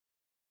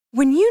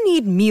When you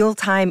need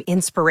mealtime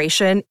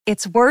inspiration,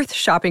 it's worth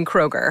shopping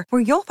Kroger,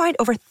 where you'll find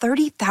over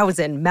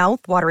 30,000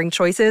 mouth-watering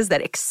choices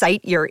that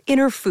excite your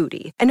inner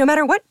foodie. And no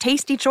matter what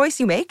tasty choice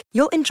you make,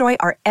 you'll enjoy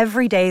our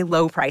everyday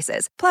low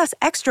prices, plus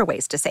extra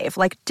ways to save,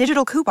 like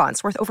digital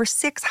coupons worth over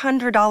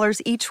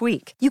 $600 each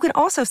week. You can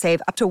also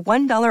save up to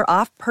 $1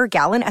 off per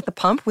gallon at the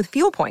pump with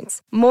fuel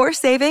points. More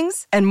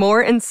savings and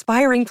more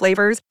inspiring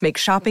flavors make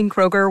shopping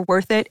Kroger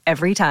worth it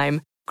every time.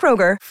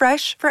 Kroger,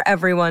 fresh for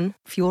everyone.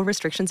 Fuel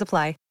restrictions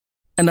apply.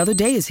 Another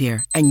day is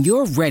here, and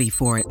you're ready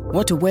for it.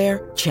 What to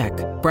wear? Check.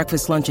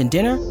 Breakfast, lunch, and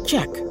dinner?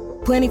 Check.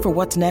 Planning for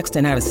what's next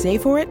and how to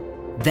save for it?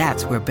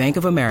 That's where Bank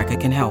of America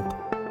can help.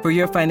 For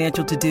your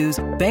financial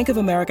to-dos, Bank of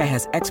America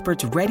has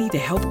experts ready to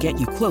help get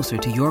you closer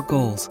to your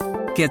goals.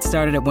 Get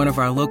started at one of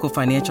our local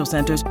financial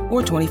centers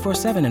or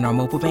 24/7 in our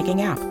mobile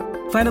banking app.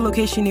 Find a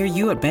location near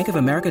you at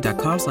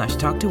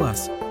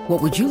bankofamerica.com/talktous.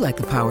 What would you like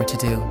the power to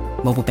do?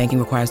 Mobile banking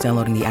requires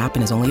downloading the app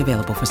and is only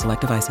available for select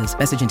devices.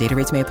 Message and data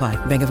rates may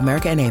apply. Bank of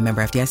America N.A.,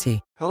 member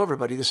FDIC. Hello,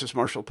 everybody. This is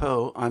Marshall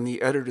Poe. I'm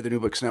the editor of the New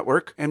Books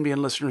Network.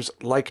 NBN listeners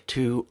like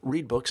to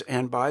read books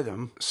and buy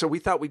them. So we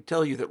thought we'd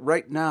tell you that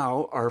right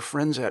now, our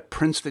friends at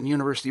Princeton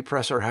University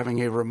Press are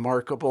having a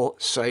remarkable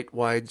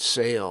site-wide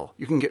sale.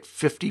 You can get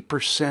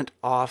 50%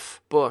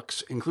 off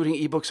books, including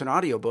ebooks and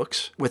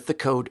audiobooks, with the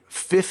code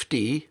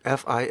 50,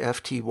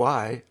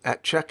 F-I-F-T-Y,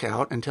 at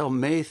checkout until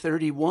May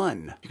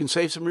 31. You can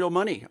save some real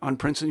money on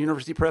Princeton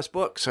University Press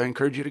books. I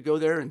encourage you to go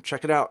there and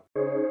check it out.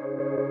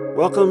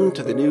 Welcome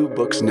to the New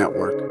Books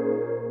Network.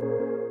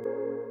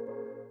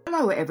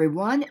 Hello,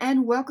 everyone,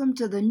 and welcome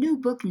to the New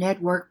Book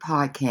Network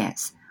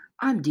podcast.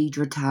 I'm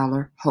Deidre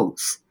Tyler,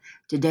 host.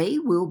 Today,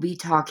 we'll be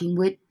talking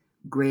with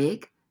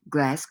Greg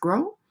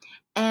Glasgow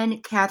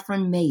and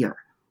Kathryn Mayer,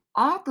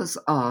 authors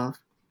of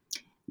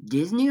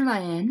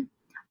Disneyland,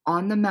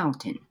 On the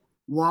Mountain,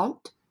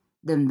 Walt,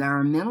 The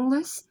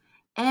Environmentalists,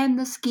 and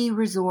The Ski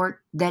Resort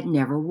That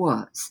Never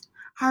Was.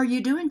 How are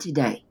you doing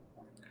today?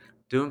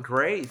 Doing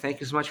great.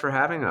 Thank you so much for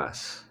having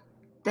us.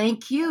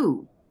 Thank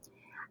you.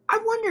 I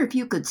wonder if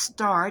you could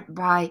start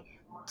by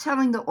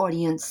telling the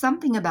audience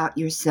something about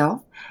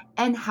yourself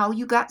and how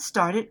you got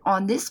started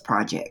on this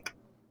project.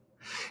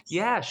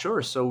 Yeah,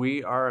 sure. So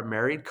we are a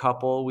married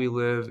couple. We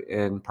live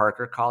in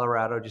Parker,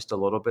 Colorado, just a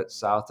little bit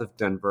south of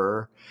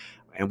Denver.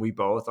 And we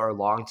both are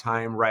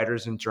longtime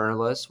writers and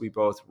journalists. We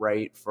both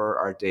write for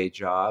our day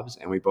jobs,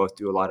 and we both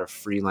do a lot of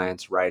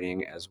freelance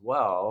writing as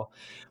well.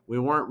 We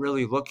weren't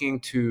really looking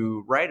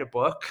to write a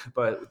book,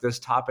 but this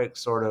topic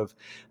sort of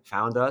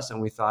found us, and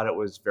we thought it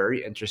was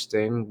very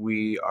interesting.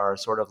 We are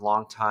sort of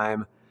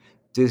longtime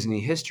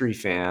Disney history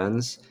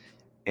fans,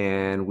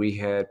 and we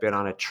had been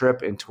on a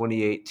trip in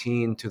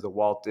 2018 to the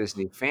Walt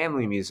Disney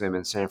Family Museum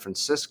in San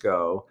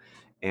Francisco.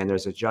 And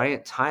there's a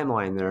giant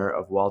timeline there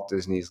of Walt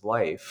Disney's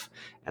life.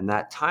 And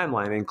that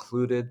timeline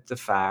included the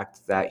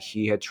fact that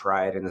he had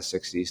tried in the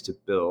 60s to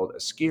build a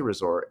ski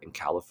resort in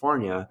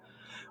California,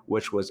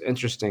 which was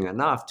interesting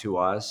enough to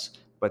us.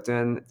 But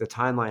then the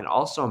timeline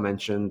also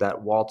mentioned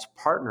that Walt's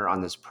partner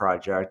on this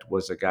project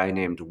was a guy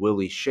named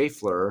Willie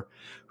Schaeffler,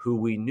 who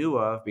we knew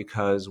of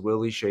because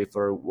Willie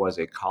Schaeffler was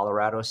a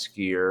Colorado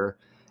skier.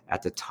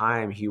 At the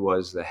time, he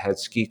was the head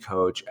ski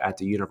coach at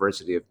the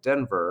University of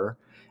Denver.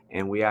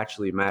 And we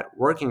actually met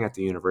working at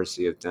the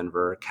University of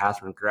Denver.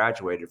 Kathryn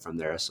graduated from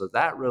there. So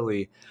that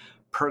really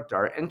perked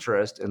our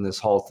interest in this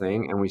whole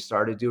thing. And we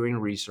started doing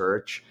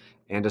research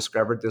and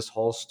discovered this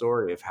whole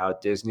story of how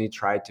Disney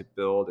tried to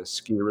build a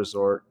ski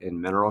resort in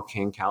Mineral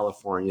King,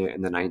 California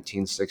in the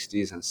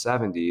 1960s and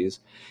 70s.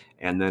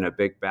 And then a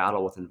big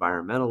battle with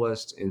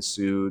environmentalists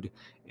ensued,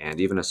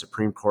 and even a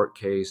Supreme Court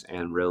case,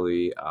 and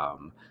really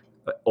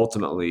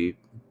ultimately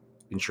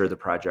ensured the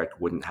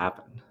project wouldn't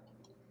happen.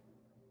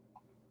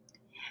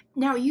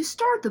 Now, you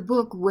start the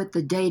book with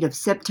the date of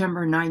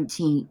September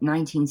 19,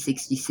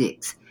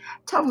 1966.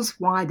 Tell us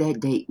why that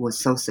date was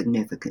so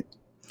significant.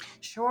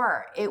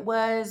 Sure. It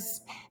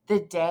was the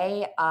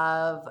day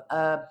of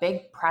a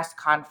big press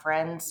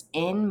conference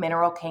in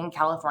Mineral King,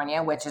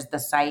 California, which is the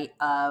site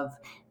of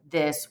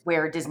this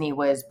where Disney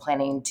was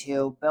planning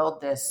to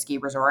build this ski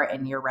resort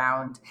and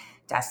year-round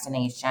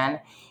destination.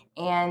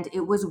 And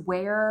it was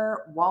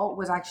where Walt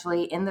was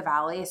actually in the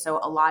valley. So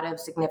a lot of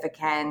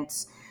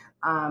significance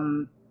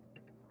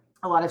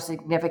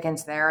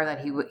there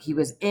that he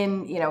was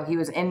in, he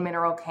was in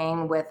Mineral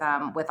King with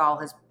all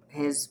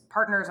his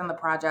partners on the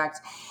project,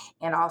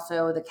 and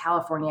also the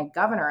California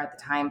governor at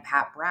the time,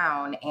 Pat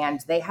Brown. And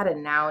they had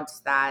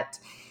announced that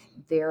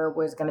there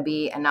was going to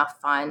be enough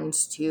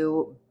funds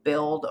to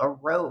build a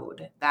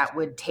road that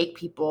would take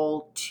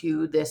people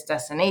to this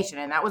destination.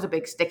 And that was a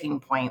big sticking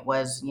point,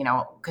 was,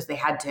 because they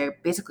had to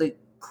basically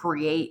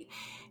create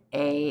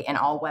an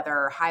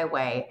all-weather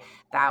highway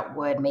that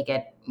would make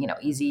it,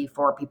 easy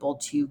for people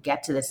to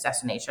get to this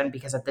destination,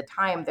 because at the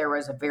time there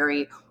was a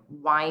very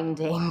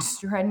winding,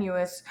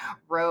 strenuous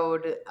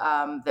road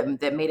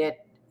that made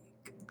it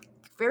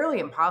fairly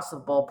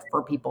impossible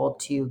for people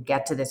to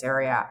get to this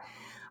area.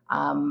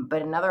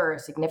 But another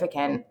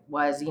significant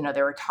was,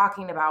 they were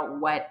talking about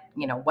what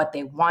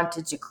they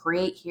wanted to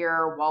create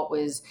here. Walt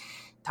was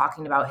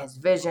talking about his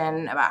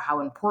vision, about how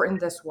important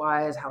this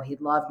was, how he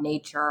loved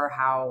nature,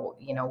 how,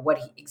 what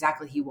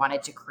exactly he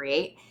wanted to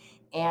create.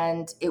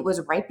 And it was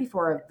right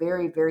before a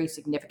very, very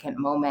significant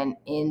moment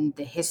in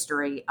the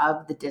history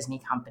of the Disney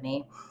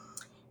company.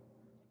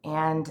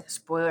 And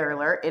spoiler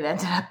alert, it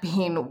ended up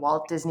being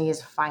Walt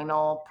Disney's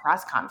final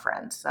press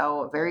conference.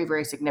 So a very,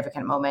 very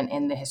significant moment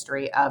in the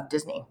history of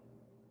Disney.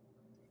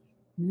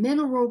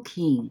 Mineral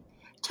King.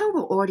 Tell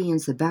the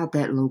audience about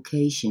that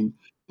location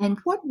and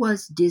what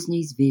was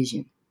Disney's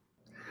vision.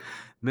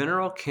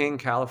 Mineral King,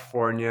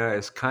 California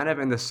is kind of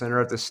in the center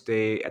of the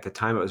state. At the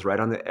time, it was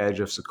right on the edge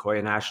of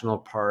Sequoia National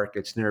Park.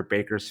 It's near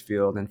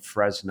Bakersfield and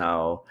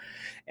Fresno.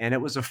 And it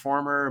was a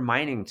former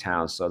mining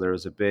town. So there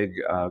was a big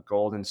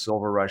gold and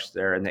silver rush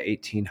there in the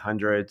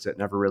 1800s that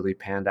never really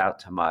panned out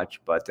to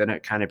much. But then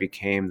it kind of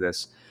became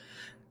this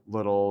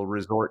little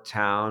resort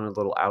town, a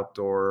little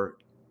outdoor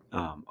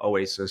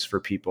oasis for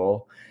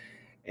people.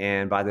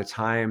 And by the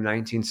time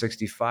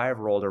 1965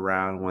 rolled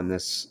around, when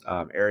this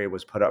area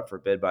was put up for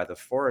bid by the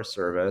Forest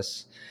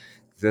Service,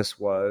 this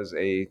was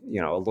a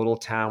little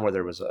town where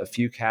there was a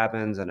few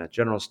cabins and a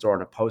general store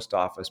and a post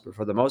office. But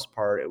for the most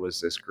part, it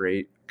was this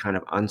great kind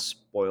of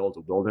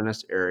unspoiled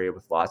wilderness area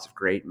with lots of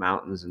great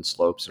mountains and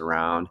slopes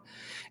around.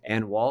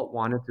 And Walt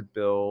wanted to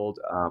build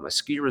a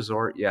ski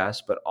resort,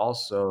 yes, but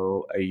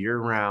also a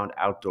year-round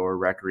outdoor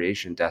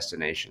recreation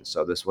destination.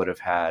 So this would have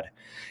had,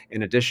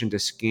 in addition to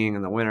skiing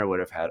in the winter,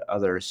 would have had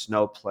other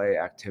snow play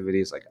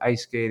activities like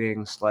ice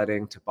skating,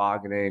 sledding,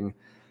 tobogganing.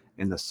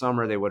 In the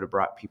summer, they would have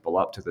brought people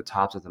up to the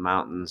tops of the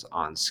mountains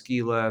on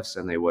ski lifts,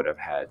 and they would have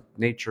had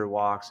nature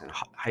walks and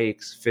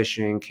hikes,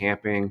 fishing,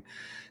 camping,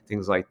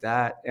 things like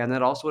that. And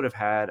that also would have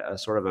had a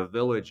sort of a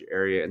village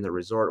area in the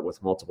resort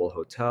with multiple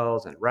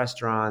hotels and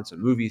restaurants, a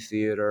movie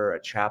theater,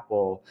 a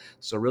chapel.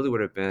 So it really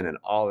would have been an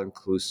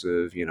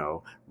all-inclusive,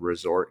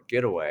 resort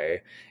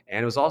getaway.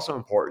 And it was also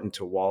important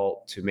to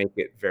Walt to make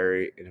it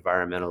very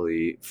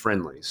environmentally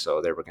friendly.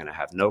 So they were going to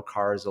have no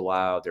cars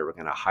allowed. They were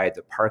going to hide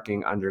the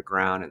parking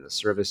underground in the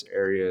service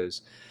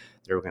areas.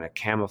 They were going to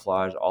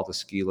camouflage all the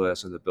ski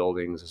lifts and the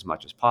buildings as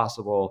much as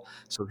possible.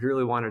 So he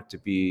really wanted it to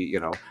be,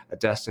 a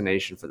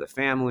destination for the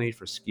family,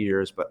 for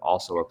skiers, but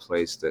also a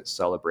place that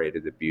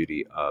celebrated the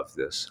beauty of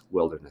this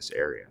wilderness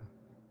area.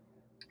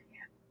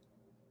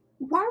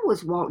 Why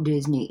was Walt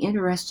Disney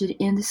interested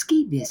in the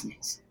ski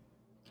business?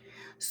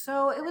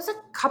 So it was a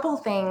couple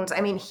things. I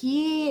mean,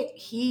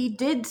 he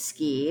did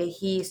ski.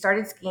 He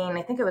started skiing,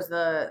 I think it was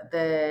the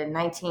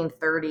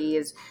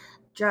 1930s.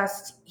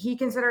 He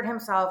considered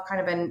himself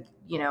kind of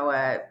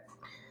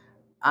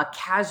a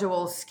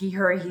casual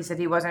skier. He said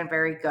he wasn't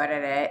very good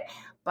at it,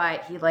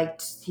 but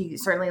he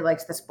certainly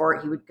liked the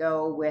sport. He would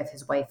go with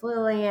his wife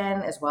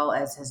Lillian as well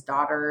as his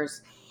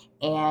daughters.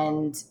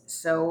 And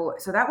so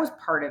that was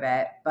part of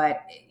it. But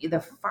the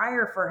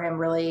fire for him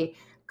really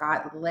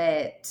got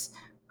lit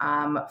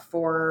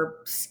for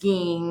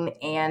skiing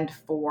and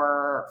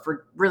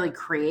for really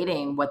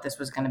creating what this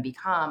was going to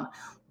become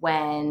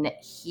when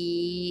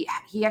he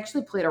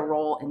actually played a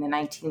role in the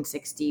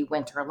 1960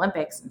 Winter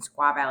Olympics in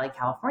Squaw Valley,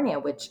 California,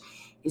 which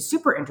is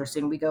super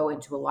interesting. We go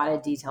into a lot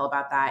of detail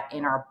about that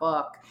in our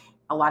book.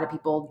 A lot of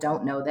people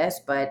don't know this,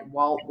 but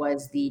Walt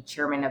was the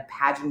chairman of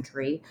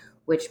pageantry,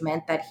 which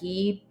meant that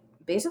he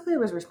basically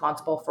was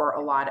responsible for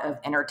a lot of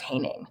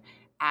entertaining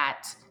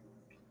at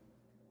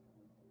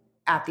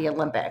the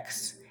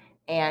Olympics.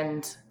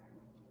 And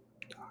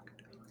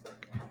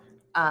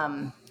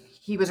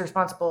he was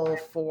responsible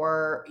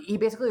he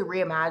basically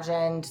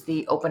reimagined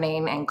the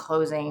opening and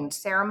closing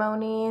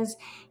ceremonies.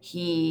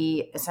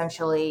 He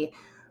essentially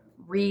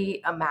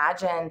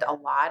reimagined a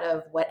lot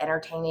of what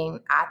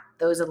entertaining at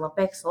those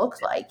Olympics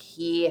looked like.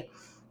 He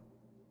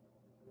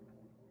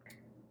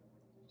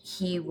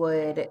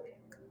would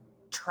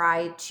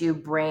try to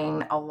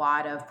bring a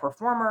lot of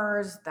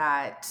performers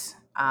that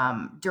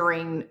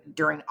during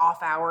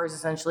off hours,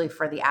 essentially,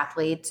 for the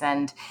athletes.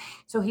 And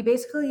so he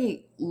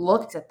basically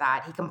looked at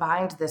that. He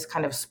combined this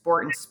kind of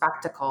sport and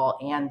spectacle,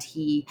 and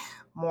he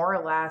more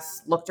or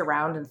less looked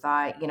around and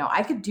thought,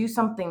 I could do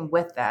something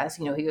with this.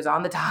 He was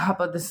on the top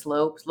of the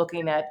slopes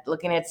looking at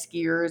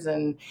skiers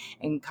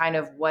and kind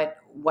of what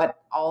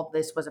all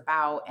this was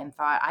about, and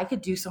thought, I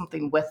could do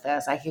something with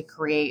this. I could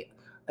create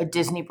a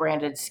Disney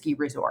branded ski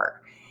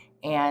resort.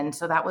 And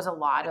so that was a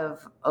lot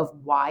of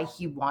why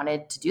he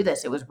wanted to do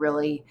this. It was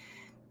really,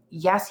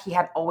 yes, he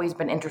had always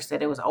been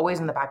interested. It was always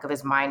in the back of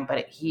his mind,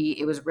 but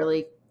it was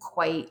really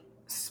quite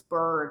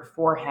spurred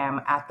for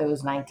him at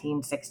those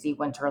 1960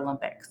 Winter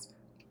Olympics.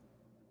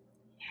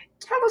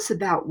 Tell us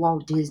about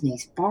Walt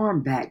Disney's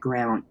farm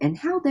background and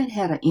how that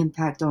had an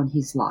impact on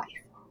his life.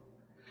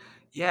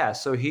 Yeah,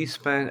 so he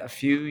spent a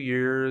few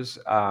years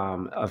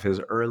of his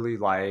early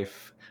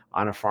life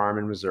on a farm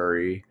in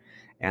Missouri.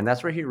 And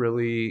that's where he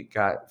really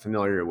got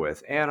familiar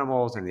with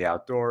animals and the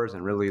outdoors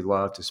and really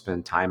loved to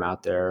spend time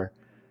out there.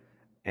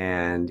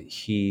 And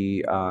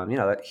he,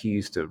 he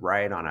used to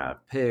ride on a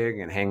pig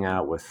and hang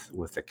out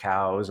with the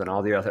cows and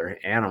all the other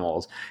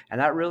animals. And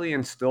that really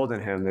instilled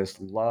in him this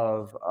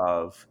love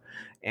of,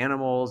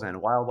 animals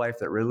and wildlife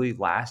that really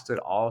lasted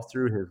all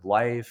through his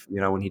life.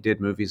 When he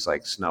did movies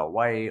like Snow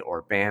White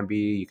or Bambi,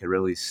 you could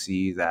really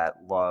see that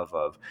love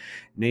of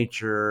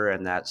nature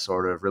and that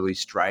sort of really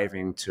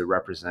striving to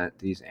represent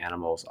these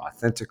animals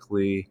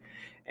authentically.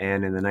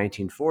 And in the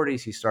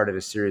 1940s, he started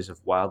a series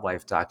of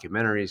wildlife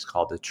documentaries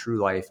called the True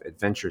Life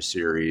Adventure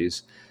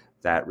Series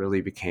that really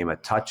became a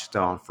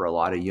touchstone for a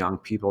lot of young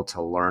people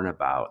to learn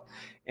about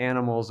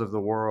animals of the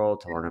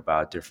world, to learn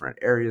about different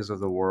areas of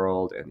the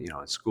world, and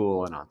in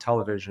school and on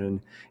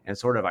television. And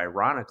sort of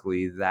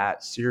ironically,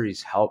 that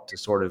series helped to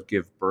sort of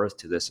give birth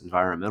to this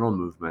environmental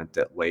movement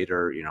that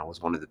later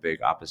was one of the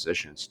big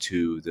oppositions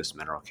to this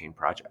Mineral King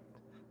project.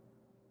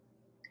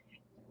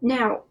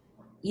 Now,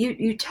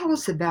 you tell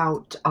us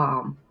about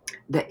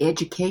the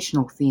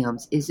educational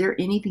films. Is there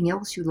anything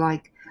else you'd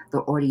like the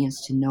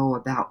audience to know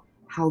about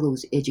how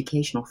those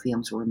educational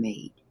films were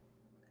made?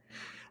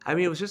 I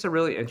mean, it was just a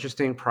really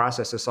interesting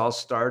process. This all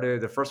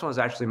started, the first one was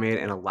actually made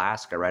in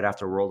Alaska right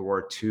after World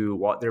War II.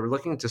 They were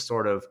looking to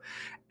sort of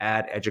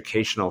add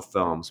educational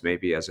films,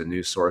 maybe as a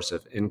new source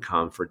of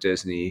income for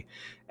Disney.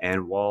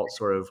 And Walt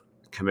sort of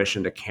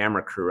commissioned a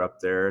camera crew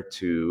up there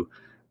to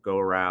go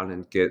around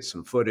and get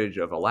some footage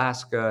of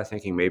Alaska,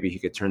 thinking maybe he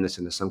could turn this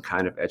into some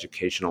kind of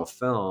educational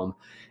film.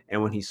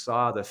 And when he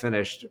saw the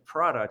finished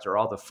product or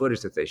all the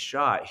footage that they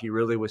shot, he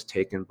really was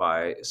taken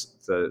by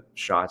the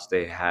shots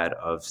they had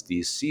of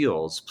these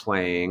seals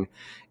playing.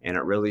 And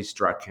it really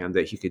struck him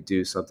that he could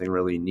do something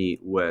really neat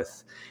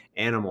with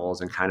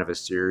animals and kind of a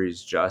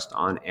series just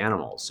on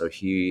animals. So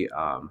he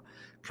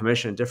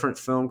commissioned different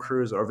film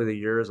crews over the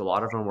years. A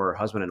lot of them were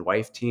husband and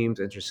wife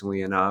teams,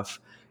 interestingly enough.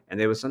 And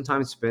they would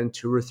sometimes spend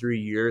 2 or 3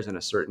 years in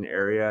a certain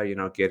area,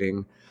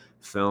 getting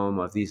film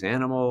of these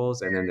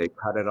animals, and then they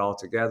cut it all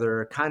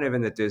together, kind of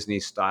in the Disney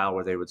style,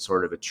 where they would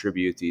sort of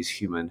attribute these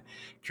human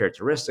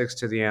characteristics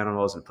to the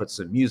animals and put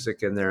some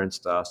music in there and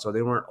stuff. So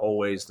they weren't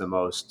always the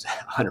most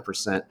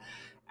 100%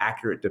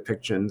 accurate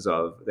depictions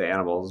of the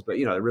animals, but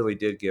it really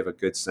did give a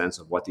good sense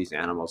of what these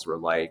animals were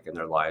like and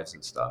their lives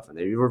and stuff. And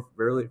they were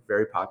really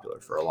very popular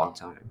for a long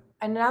time.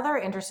 Another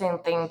interesting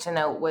thing to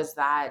note was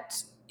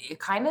that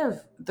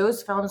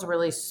those films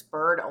really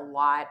spurred a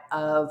lot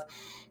of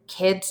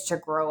kids to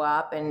grow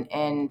up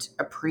and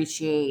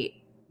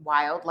appreciate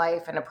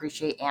wildlife and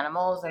appreciate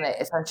animals. And it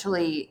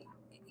essentially,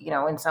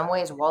 in some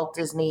ways, Walt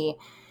Disney,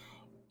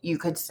 you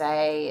could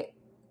say,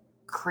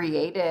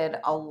 created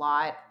a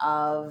lot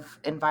of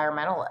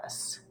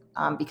environmentalists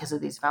because of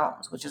these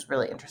films, which is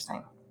really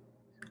interesting.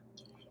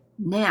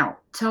 Now,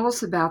 tell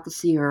us about the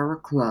Sierra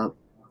Club.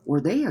 Were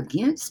they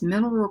against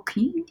Mineral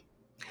King?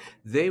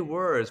 They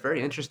were. It's a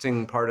very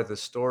interesting part of the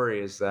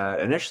story is that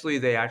initially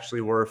they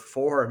actually were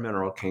for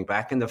Mineral King.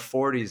 Back in the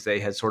 40s, they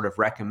had sort of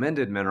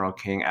recommended Mineral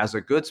King as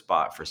a good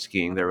spot for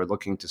skiing. They were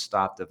looking to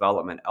stop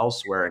development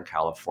elsewhere in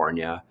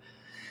California.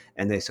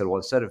 And they said, well,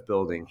 instead of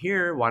building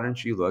here, why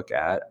don't you look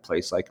at a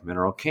place like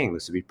Mineral King?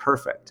 This would be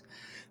perfect.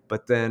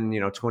 But then,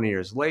 20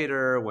 years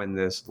later, when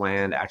this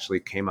land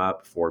actually came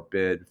up for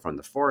bid from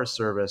the Forest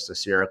Service, the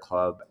Sierra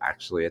Club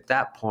actually at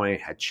that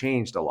point had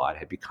changed a lot,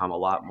 had become a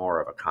lot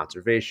more of a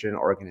conservation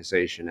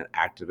organization, an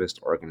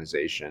activist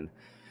organization.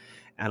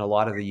 And a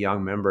lot of the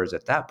young members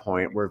at that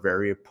point were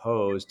very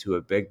opposed to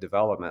a big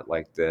development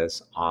like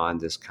this on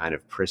this kind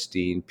of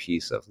pristine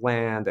piece of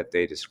land that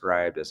they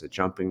described as a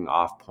jumping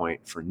off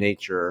point for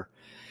nature.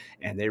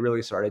 And they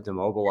really started to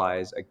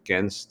mobilize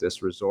against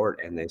this resort,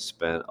 and they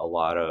spent a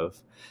lot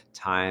of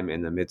time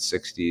in the mid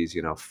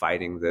 60s,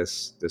 fighting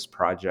this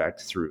project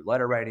through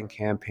letter writing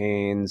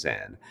campaigns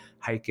and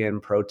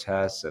hike-in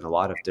protests and a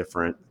lot of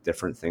different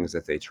things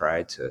that they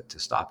tried to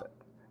stop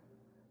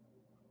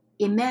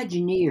it.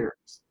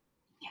 Imagineers.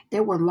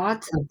 There were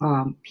lots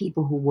of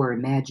people who were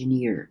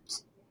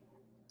Imagineers.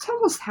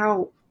 Tell us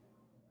how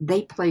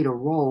they played a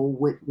role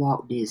with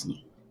Walt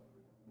Disney.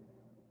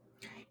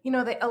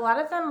 A lot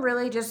of them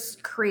really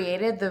just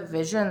created the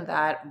vision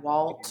that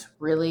Walt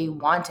really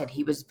wanted.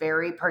 He was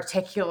very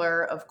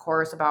particular, of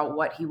course, about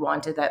what he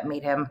wanted that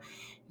made him,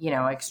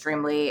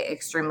 extremely,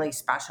 extremely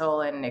special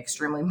and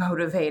extremely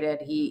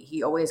motivated.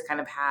 He always kind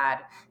of had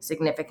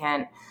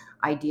significant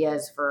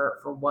ideas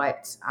for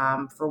what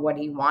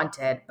he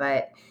wanted,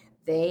 but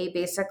they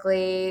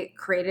basically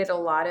created a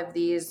lot of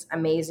these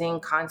amazing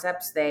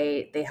concepts.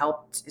 They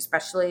helped,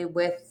 especially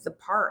with the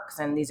parks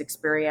and these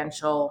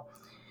experiential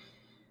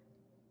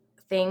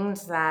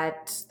things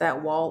that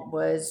Walt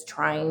was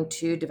trying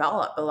to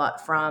develop a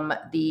lot from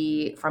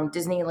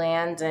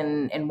Disneyland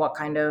and what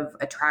kind of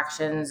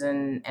attractions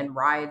and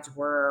rides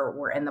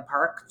were in the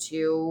park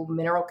to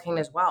Mineral King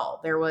as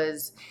well.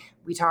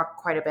 We talk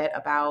quite a bit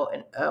about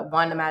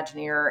one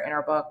Imagineer in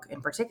our book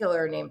in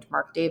particular named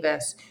Mark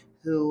Davis,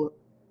 who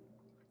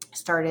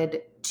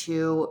started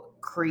to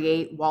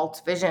create Walt's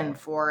vision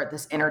for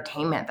this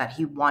entertainment that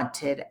he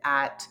wanted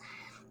at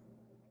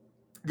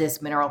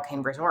this Mineral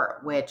King Resort,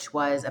 which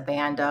was a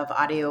band of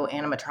audio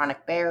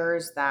animatronic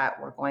bears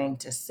that were going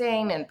to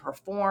sing and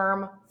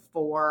perform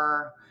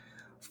for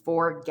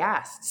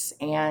guests.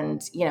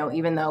 And,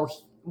 even though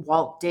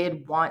Walt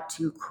did want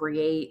to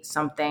create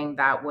something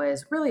that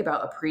was really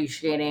about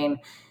appreciating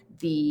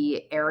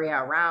the area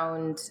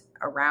around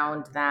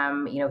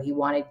them. He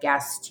wanted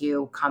guests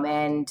to come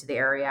into the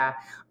area,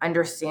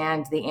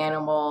 understand the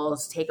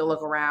animals, take a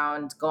look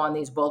around, go on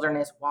these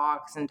wilderness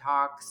walks and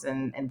talks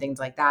and things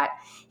like that.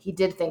 He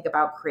did think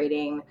about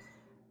creating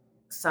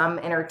some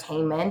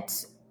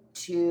entertainment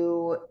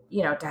to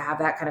have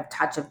that kind of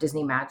touch of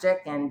Disney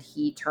magic. And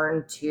he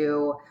turned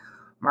to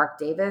Mark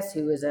Davis,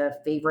 who was a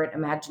favorite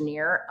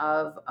Imagineer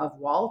of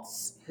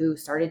Walt's, who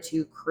started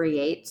to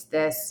create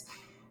this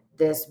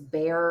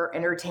bear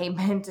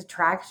entertainment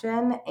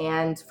attraction.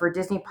 And for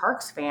Disney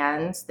Parks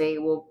fans, they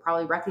will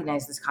probably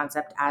recognize this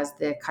concept as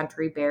the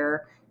Country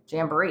Bear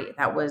Jamboree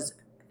that was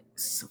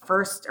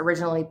first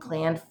originally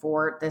planned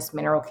for this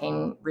Mineral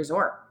King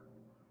Resort.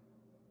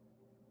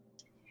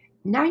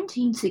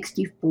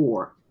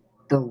 1964,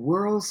 the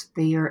World's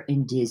Fair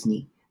in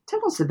Disney. Tell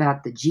us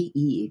about the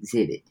GE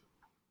exhibit.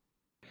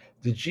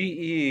 The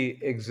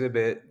GE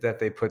exhibit that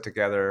they put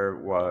together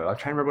was, I'm trying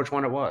to remember which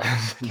one it was.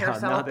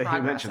 Carousel that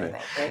you mentioned it.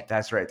 Right?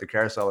 That's right, the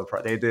Carousel of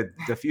Progress. They did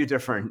a few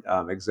different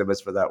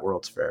exhibits for that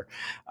World's Fair.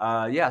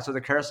 So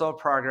the Carousel of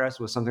Progress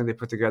was something they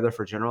put together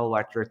for General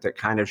Electric that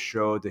kind of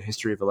showed the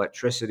history of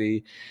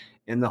electricity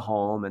in the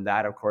home. And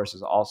that, of course,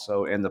 is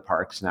also in the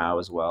parks now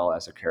as well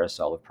as a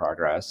Carousel of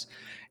Progress.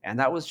 And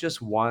that was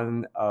just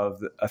one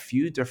of a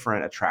few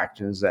different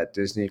attractions that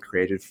Disney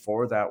created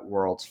for that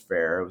World's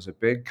Fair. It was a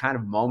big kind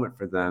of moment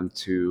for them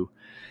to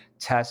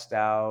test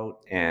out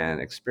and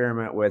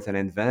experiment with and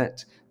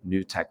invent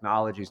new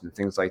technologies and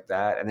things like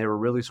that. And they were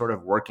really sort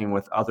of working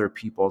with other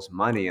people's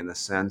money in the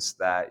sense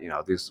that,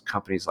 these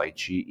companies like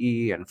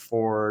GE and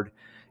Ford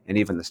and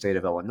even the state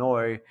of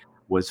Illinois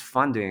was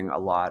funding a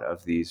lot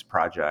of these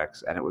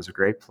projects. And it was a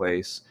great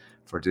place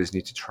for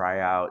Disney to try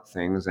out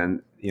things.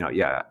 And,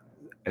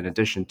 in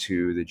addition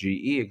to the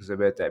GE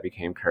exhibit that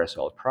became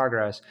Carousel of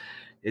Progress,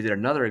 they did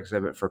another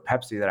exhibit for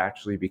Pepsi that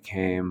actually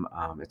became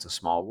It's a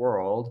Small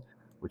World,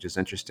 which is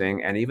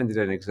interesting. And even did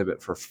an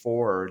exhibit for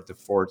Ford, the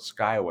Ford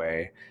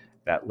Skyway,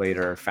 that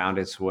later found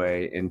its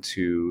way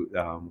into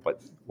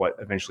what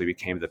eventually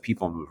became the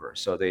People Mover.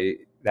 So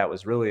that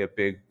was really a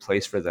big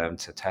place for them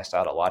to test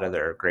out a lot of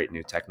their great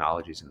new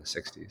technologies in the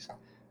 60s.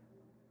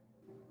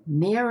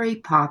 Mary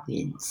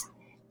Poppins.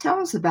 Tell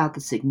us about the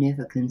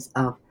significance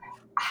of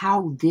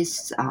how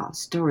this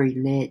story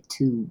led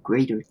to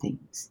greater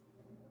things.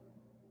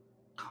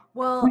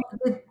 Well,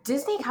 the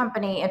Disney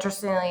company,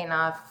 interestingly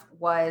enough,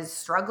 was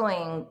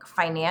struggling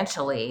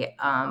financially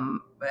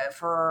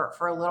for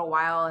a little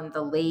while in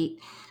the late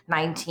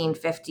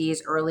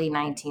 1950s, early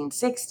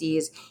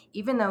 1960s,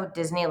 even though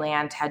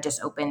Disneyland had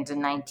just opened in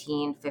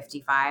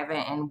 1955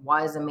 and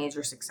was a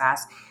major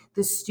success.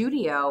 The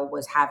studio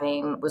was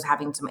having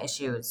some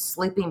issues.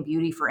 Sleeping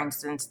Beauty, for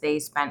instance, they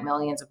spent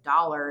millions of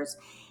dollars,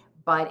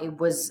 but it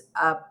was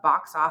a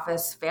box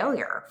office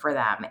failure for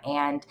them.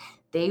 And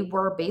they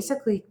were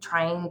basically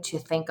trying to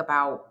think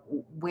about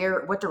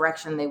what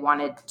direction they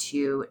wanted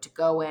to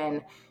go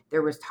in.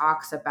 There was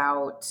talks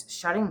about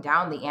shutting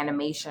down the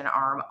animation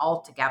arm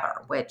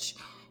altogether, which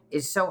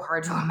is so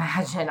hard to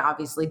imagine,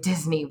 obviously,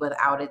 Disney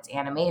without its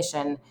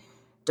animation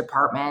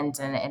department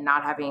and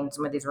not having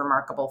some of these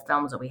remarkable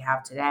films that we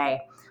have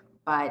today.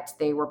 But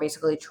they were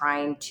basically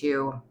trying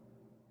to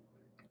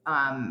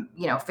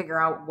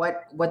figure out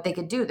what they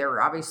could do. They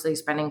were obviously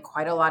spending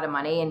quite a lot of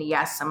money, and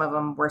yes, some of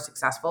them were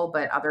successful,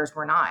 but others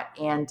were not.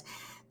 And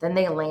then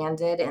they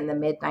landed in the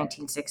mid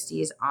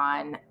 1960s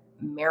on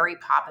Mary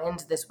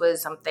Poppins. This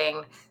was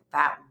something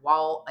that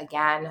Walt,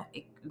 again,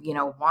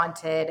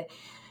 wanted,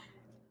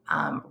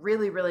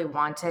 really, really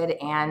wanted.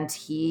 And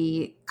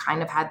he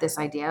kind of had this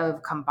idea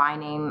of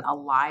combining a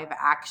live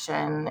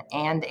action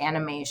and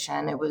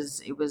animation. It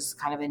was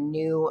kind of a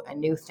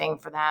new thing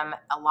for them.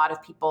 A lot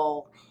of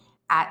people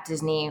at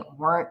Disney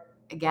weren't,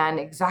 again,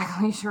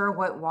 exactly sure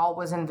what Walt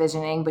was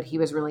envisioning, but he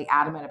was really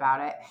adamant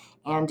about it.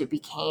 And it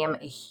became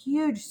a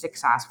huge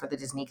success for the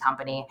Disney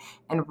company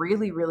and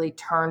really, really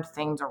turned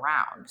things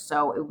around.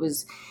 So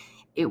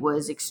it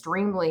was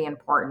extremely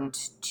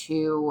important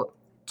to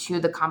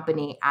the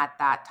company at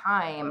that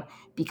time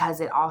because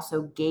it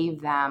also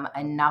gave them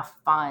enough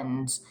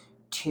funds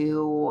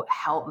to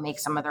help make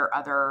some of their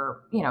other,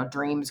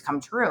 dreams come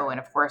true.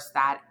 And of course,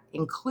 that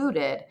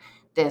included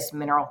this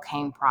Mineral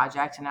King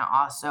project, and it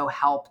also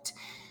helped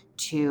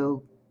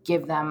to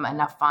give them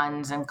enough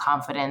funds and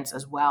confidence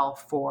as well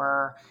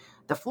for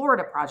the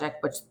Florida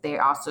project, which they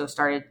also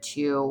started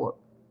to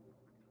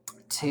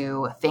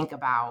think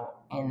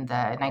about in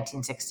the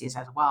 1960s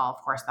as well.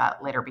 Of course,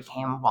 that later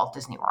became Walt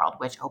Disney World,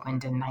 which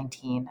opened in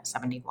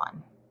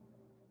 1971.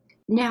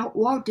 Now,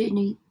 Walt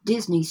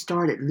Disney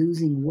started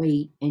losing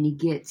weight and he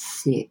gets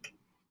sick.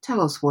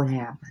 Tell us what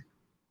happened.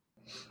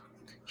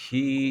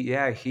 He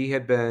had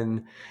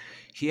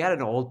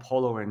an old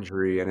polo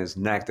injury in his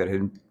neck that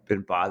had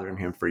been bothering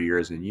him for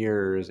years and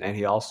years. And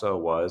he also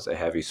was a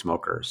heavy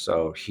smoker.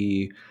 So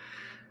he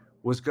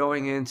was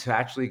going in to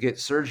actually get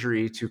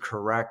surgery to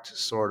correct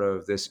sort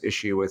of this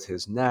issue with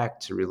his neck,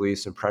 to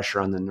release some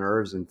pressure on the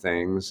nerves and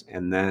things.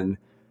 And then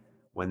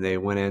when they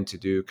went in to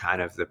do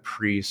kind of the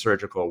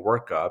pre-surgical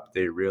workup,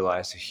 they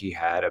realized he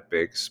had a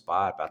big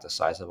spot about the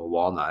size of a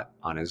walnut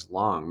on his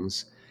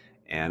lungs,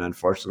 and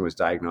unfortunately was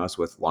diagnosed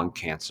with lung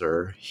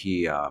cancer.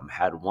 He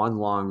had one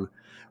lung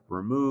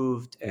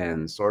removed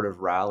and sort of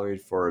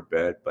rallied for a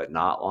bit, but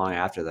not long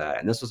after that.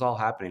 And this was all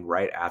happening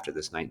right after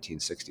this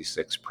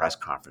 1966 press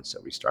conference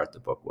that we start the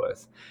book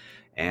with.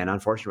 And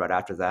unfortunately, right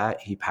after that,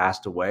 he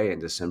passed away in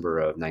December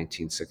of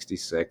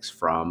 1966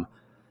 from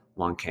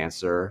lung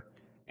cancer.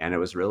 And it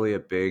was really a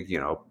big,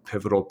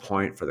 pivotal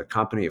point for the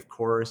company, of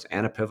course,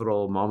 and a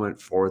pivotal moment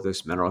for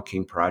this Mineral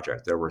King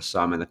project. There were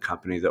some in the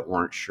company that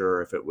weren't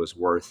sure if it was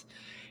worth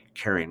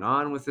carrying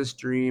on with this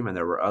dream, and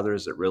there were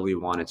others that really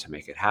wanted to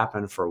make it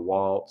happen for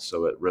Walt.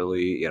 So it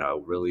really,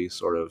 really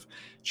sort of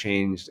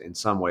changed in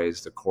some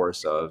ways the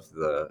course of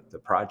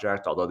the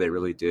project, although they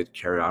really did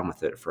carry on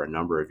with it for a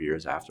number of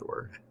years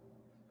afterward.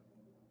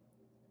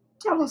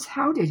 Tell us,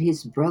 how did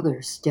his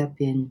brother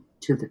step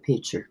into the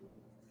picture?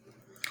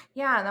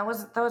 Yeah, that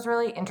was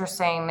really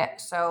interesting.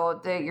 So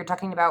you're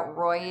talking about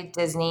Roy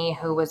Disney,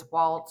 who was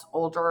Walt's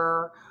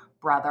older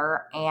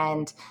brother,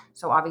 and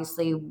so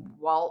obviously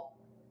Walt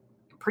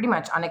pretty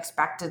much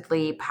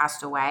unexpectedly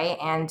passed away,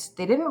 and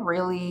they didn't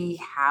really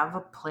have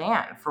a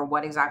plan for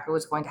what exactly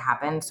was going to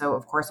happen. So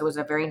of course it was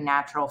a very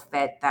natural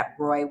fit that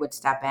Roy would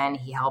step in.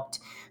 He helped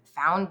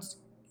found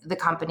the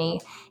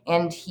company,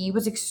 and he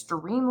was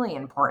extremely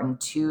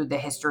important to the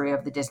history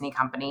of the Disney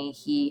company.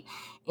 He,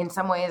 in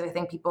some ways, I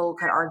think people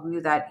could argue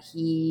that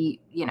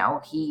he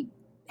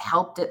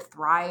helped it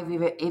thrive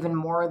even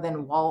more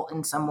than Walt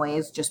in some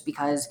ways, just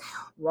because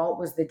Walt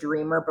was the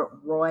dreamer, but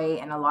Roy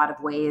in a lot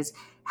of ways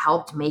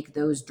helped make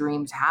those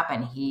dreams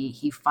happen.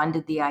 He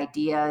funded the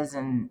ideas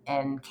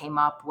and came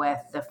up with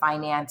the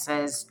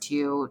finances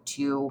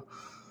to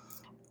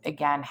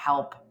again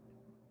help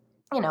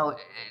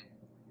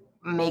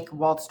make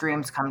Walt's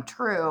dreams come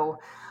true.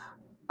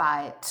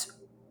 But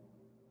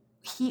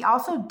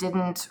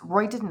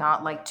Roy did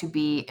not like to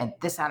be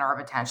at the center of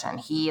attention.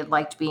 He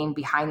liked being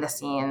behind the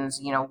scenes.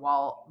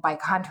 Walt, by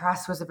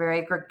contrast, was a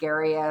very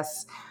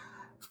gregarious,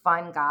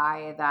 fun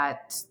guy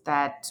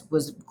that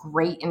was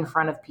great in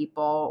front of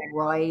people.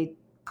 Roy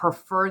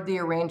preferred the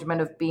arrangement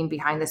of being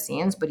behind the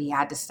scenes, but he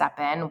had to step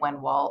in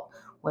when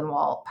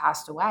Walt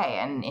passed away,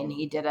 and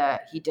he did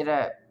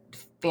a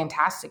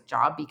fantastic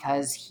job,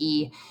 because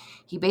he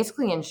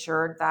basically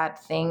ensured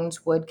that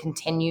things would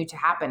continue to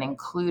happen,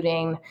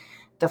 including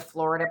the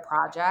Florida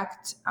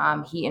project.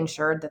 He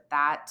ensured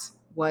that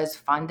was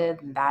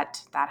funded, and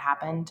that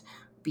happened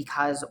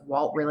because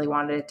Walt really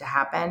wanted it to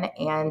happen.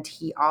 And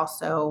he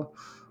also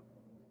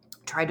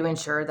tried to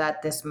ensure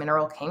that this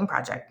Mineral King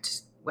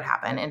project would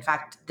happen. In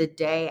fact, the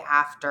day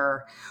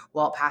after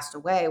Walt passed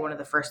away, one of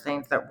the first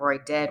things that Roy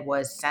did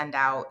was send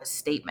out a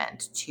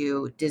statement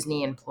to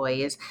Disney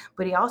employees,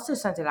 but he also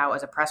sent it out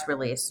as a press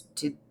release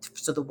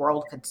so the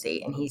world could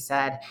see. And he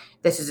said,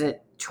 "This is a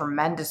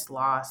tremendous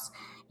loss.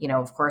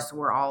 Of course,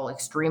 we're all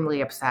extremely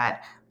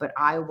upset, but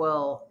I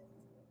will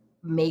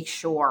make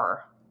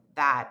sure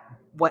that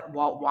what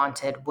Walt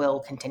wanted will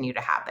continue to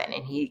happen."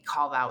 And he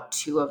called out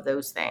two of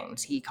those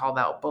things. He called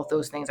out both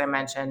those things I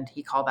mentioned.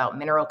 He called out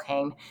Mineral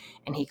King,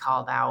 and he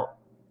called out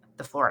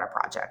the Florida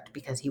project,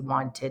 because he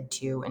wanted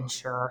to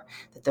ensure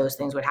that those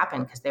things would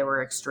happen, because they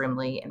were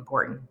extremely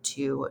important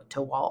to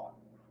Walt.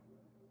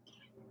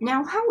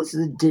 Now, how is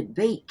the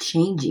debate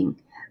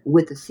changing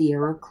with the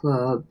Sierra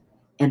Club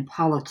and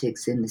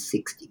politics in the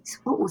 60s?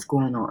 What was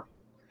going on?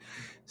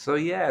 So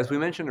yeah, as we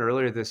mentioned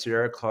earlier, the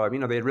Sierra Club,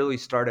 they really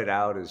started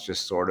out as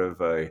just sort of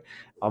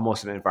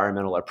almost an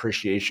environmental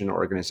appreciation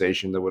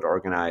organization that would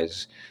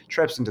organize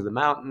trips into the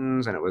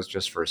mountains, and it was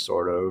just for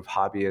sort of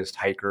hobbyist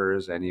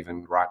hikers and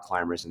even rock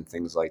climbers and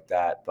things like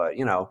that. But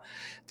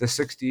the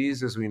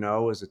 60s, as we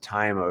know, was a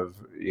time of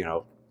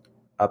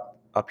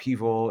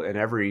upheaval in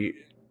every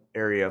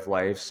area of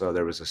life. So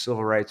there was a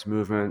civil rights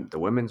movement, the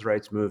women's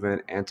rights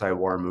movement,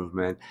 anti-war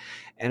movement,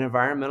 and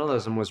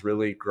environmentalism was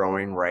really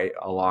growing right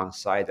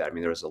alongside that. I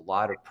mean, there was a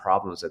lot of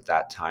problems at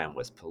that time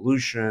with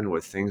pollution,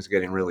 with things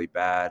getting really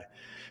bad.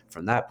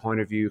 From that point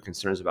of view,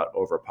 concerns about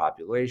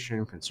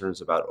overpopulation,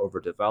 concerns about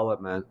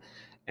overdevelopment.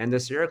 And the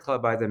Sierra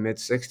Club by the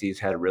mid-60s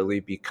had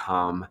really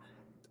become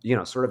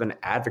sort of an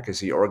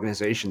advocacy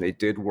organization. They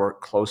did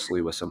work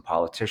closely with some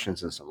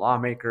politicians and some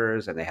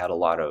lawmakers, and they had a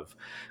lot of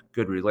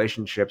good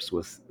relationships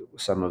with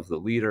some of the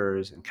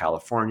leaders in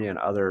California and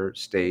other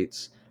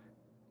states.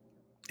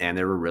 And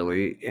they were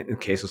really, in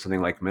case of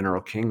something like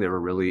Mineral King, they were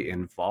really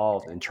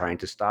involved in trying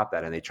to stop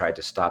that. And they tried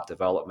to stop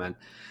development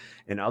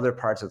in other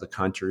parts of the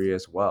country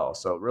as well.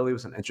 So it really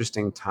was an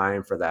interesting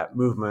time for that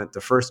movement.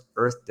 The first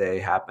Earth Day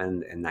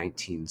happened in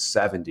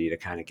 1970, to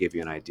kind of give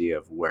you an idea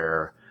of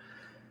where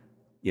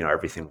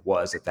everything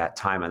was at that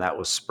time. And that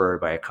was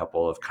spurred by a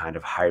couple of kind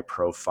of high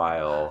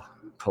profile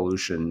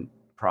pollution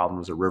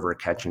problems, a river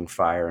catching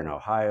fire in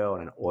Ohio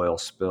and an oil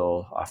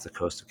spill off the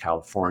coast of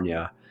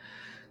California.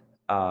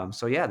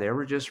 So yeah, they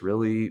were just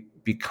really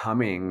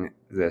becoming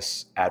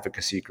this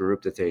advocacy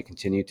group that they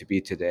continue to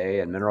be today.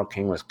 And Mineral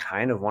King was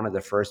kind of one of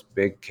the first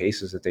big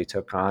cases that they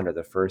took on, or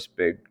the first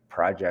big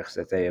projects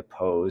that they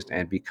opposed.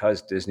 And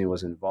because Disney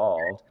was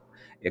involved,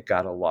 it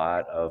got a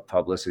lot of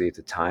publicity at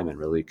the time and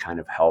really kind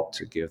of helped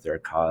to give their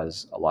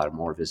cause a lot of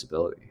more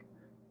visibility.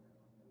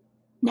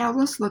 Now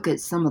let's look at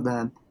some of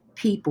the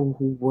people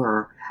who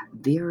were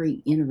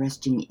very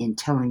interesting in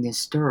telling this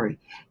story.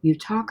 You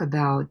talk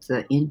about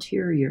the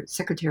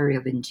Secretary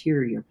of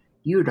Interior,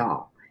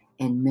 Udall,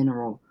 and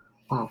Mineral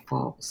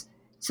Falls.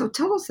 So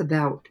tell us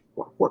about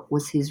what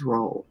was his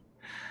role.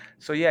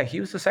 So yeah, he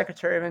was the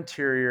Secretary of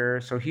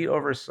Interior. So he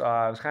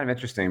oversaw, it was kind of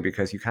interesting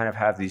because you kind of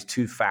have these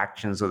two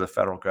factions of the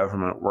federal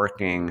government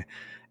working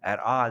at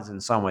odds in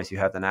some ways. You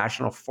have the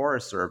National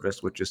Forest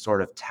Service, which is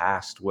sort of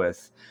tasked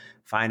with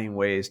finding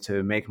ways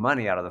to make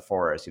money out of the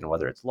forest,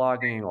 whether it's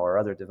logging or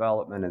other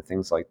development and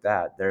things like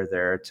that. They're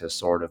there to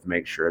sort of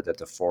make sure that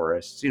the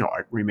forests,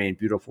 remain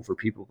beautiful for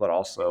people, but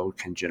also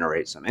can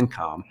generate some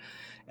income.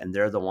 And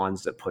they're the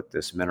ones that put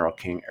this Mineral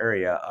King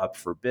area up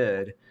for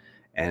bid.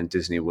 And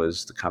Disney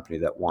was the company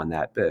that won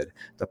that bid.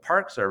 The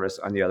Park Service,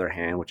 on the other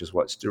hand, which is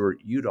what Stuart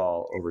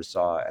Udall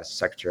oversaw as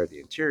Secretary of the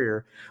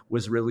Interior,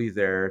 was really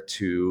there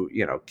to,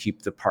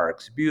 keep the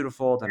parks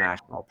beautiful, the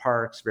national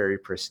parks very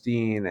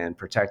pristine and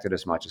protected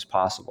as much as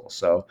possible.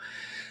 So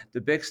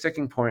the big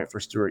sticking point for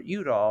Stuart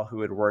Udall,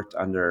 who had worked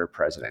under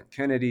President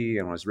Kennedy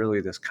and was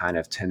really this kind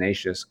of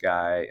tenacious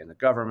guy in the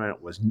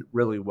government, was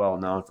really well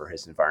known for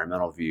his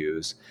environmental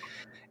views.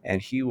 And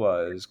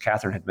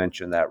Kathryn had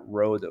mentioned that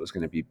road that was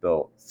going to be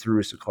built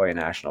through Sequoia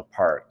National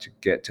Park to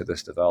get to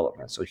this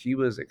development. So he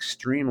was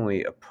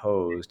extremely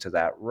opposed to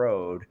that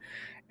road.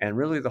 And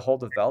really the whole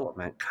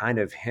development kind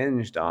of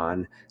hinged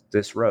on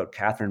this road.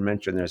 Kathryn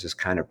mentioned there's this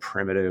kind of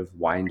primitive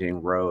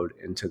winding road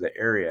into the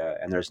area,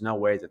 and there's no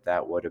way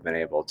that would have been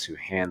able to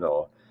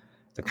handle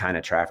the kind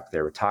of traffic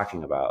they were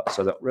talking about.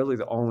 So that really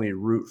the only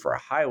route for a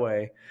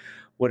highway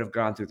would have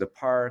gone through the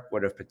park,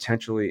 would have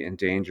potentially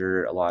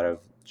endangered a lot of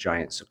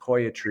giant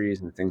sequoia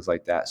trees and things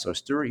like that. So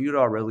Stuart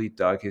Udall really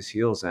dug his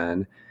heels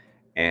in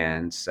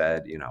and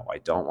said, I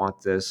don't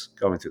want this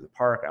going through the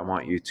park. I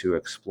want you to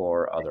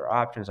explore other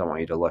options. I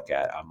want you to look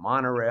at a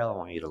monorail. I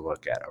want you to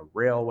look at a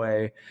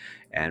railway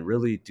and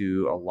really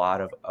do a lot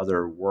of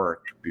other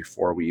work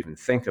before we even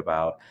think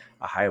about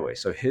a highway.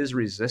 So his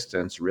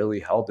resistance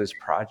really held this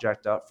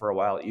project up for a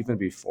while, even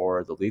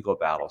before the legal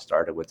battle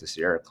started with the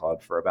Sierra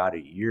Club. For about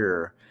a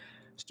year,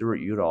 Stuart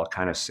Udall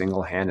kind of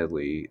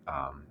single-handedly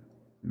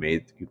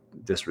made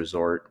this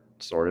resort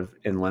sort of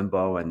in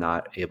limbo and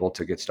not able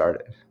to get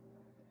started.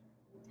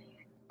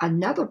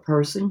 Another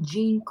person,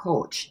 Jean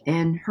Koch,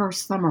 and her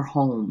summer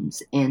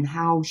homes and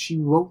how she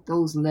wrote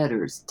those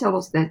letters. Tell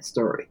us that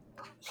story.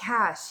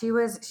 Yeah, she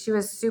was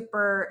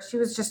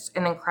just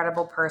an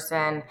incredible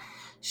person.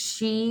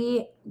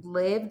 She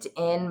lived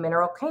in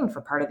Mineral King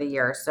for part of the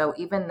year. So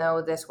even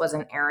though this was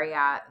an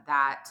area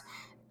that,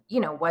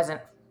 wasn't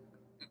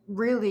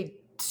really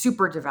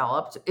super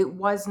developed, it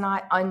was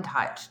not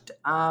untouched.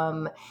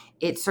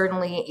 It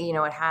certainly,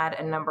 it had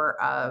a number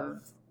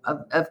of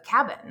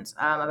cabins,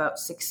 about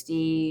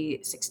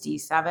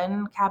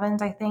 67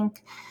 cabins, I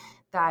think,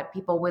 that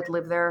people would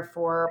live there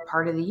for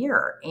part of the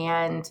year.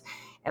 And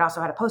it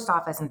also had a post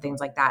office and things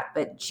like that.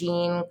 But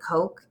Jean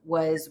Koch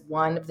was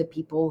one of the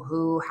people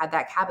who had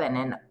that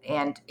cabin.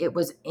 And it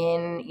was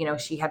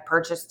she had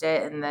purchased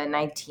it in the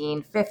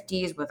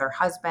 1950s with her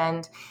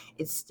husband.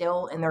 It's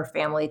still in their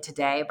family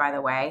today, by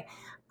the way.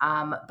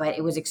 But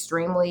it was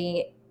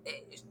extremely,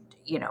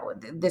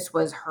 this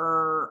was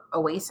her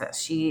oasis.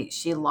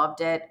 She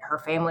loved it. Her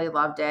family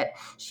loved it.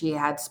 She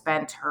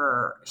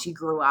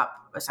grew up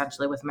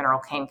essentially with Mineral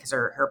King because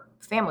her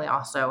family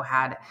also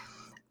had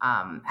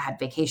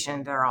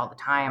vacation there all the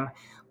time.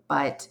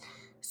 But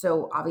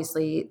so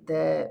obviously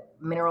the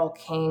Mineral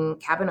King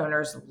cabin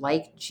owners,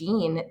 like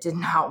Jean, did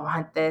not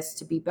want this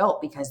to be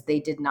built because they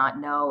did not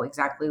know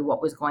exactly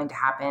what was going to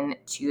happen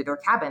to their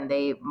cabin.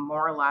 They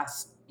more or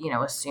less,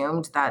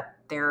 assumed that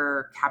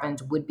their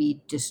cabins would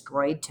be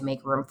destroyed to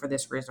make room for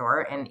this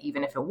resort. And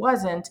even if it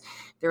wasn't,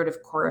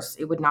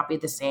 it would not be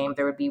the same.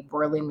 There would be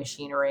whirling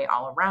machinery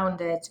all around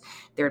it.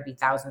 There would be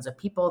thousands of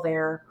people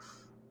there.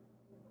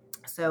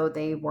 So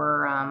they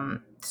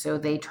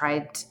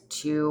tried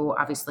to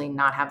obviously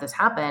not have this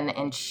happen.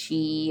 And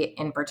she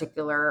in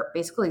particular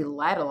basically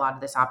led a lot of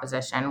this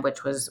opposition,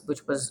 which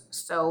was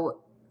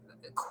so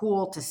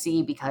cool to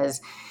see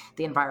because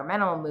the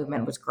environmental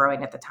movement was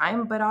growing at the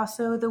time, but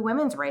also the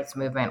women's rights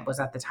movement was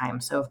at the time.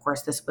 So of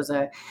course this was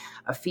a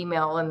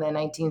female in the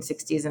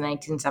 1960s and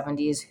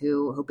 1970s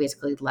who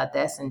basically led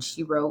this. And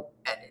she wrote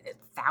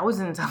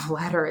thousands of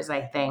letters,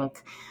 I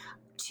think,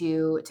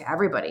 to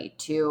everybody,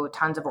 to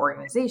tons of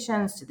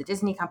organizations, to the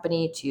Disney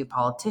company, to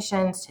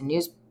politicians,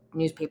 to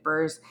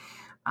newspapers.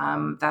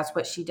 That's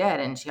what she did.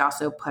 And she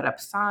also put up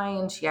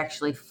signs. She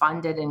actually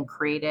funded and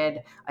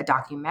created a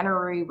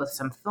documentary with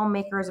some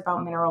filmmakers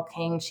about Mineral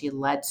King. She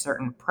led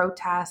certain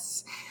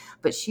protests,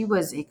 but she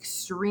was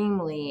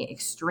extremely,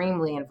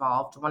 extremely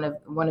involved. One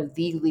of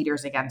the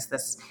leaders against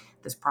this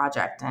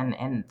project,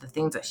 and the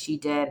things that she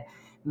did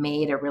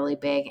made a really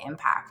big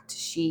impact.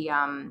 She,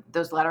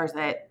 those letters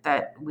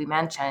that we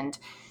mentioned,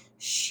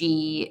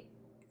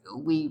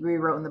 we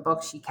rewrote in the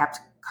book. She kept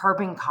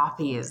carbon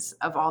copies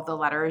of all the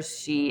letters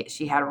she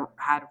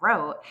had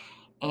wrote,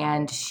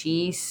 and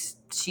she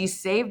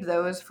saved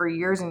those for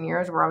years and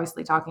years. We're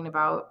obviously talking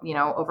about,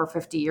 over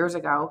 50 years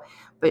ago,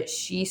 but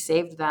she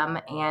saved them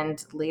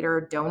and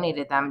later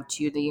donated them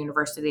to the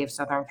University of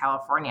Southern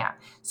California.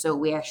 So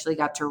we actually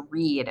got to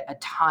read a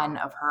ton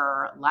of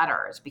her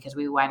letters because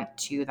we went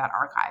to that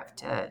archive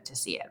to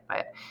see it.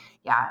 But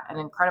yeah, an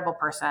incredible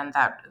person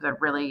that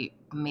really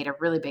made a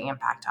really big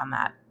impact on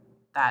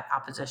that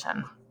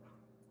opposition.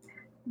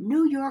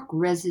 New York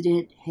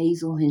resident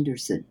Hazel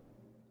Henderson,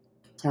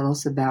 tell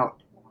us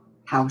about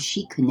how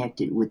she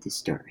connected with the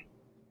story.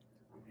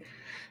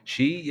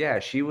 She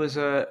was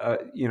a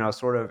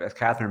sort of, as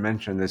Kathryn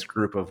mentioned, this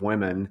group of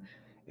women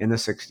in the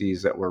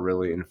 60s that were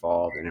really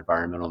involved in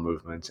environmental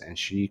movements, and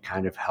she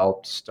kind of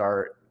helped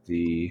start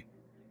the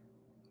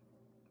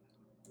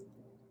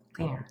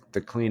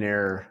Clean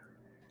Air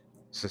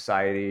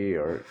Society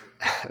or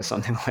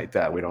something like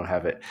that. We don't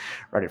have it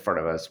right in front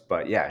of us,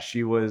 but yeah,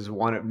 she was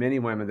one of many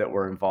women that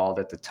were involved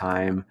at the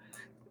time,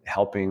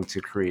 helping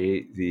to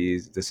create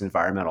this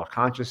environmental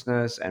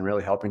consciousness and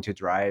really helping to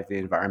drive the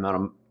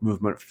environmental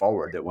movement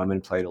forward. That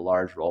women played a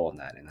large role in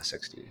that in the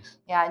 60s.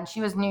 Yeah, and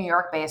she was New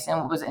York based, and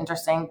what was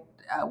interesting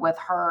with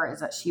her is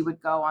that she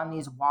would go on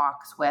these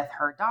walks with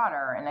her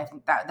daughter, and I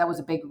think that was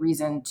a big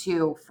reason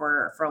too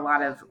for a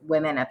lot of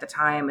women at the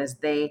time, is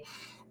they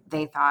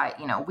thought,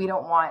 we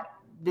don't want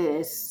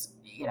this,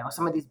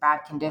 some of these bad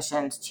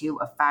conditions to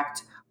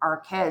affect our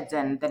kids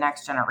and the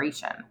next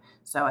generation.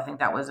 So I think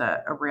that was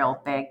a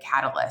real big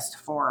catalyst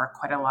for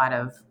quite a lot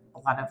of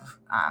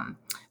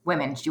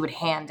women. She would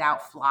hand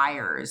out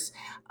flyers,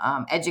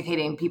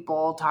 educating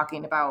people,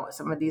 talking about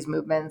some of these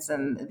movements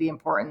and the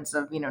importance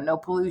of, no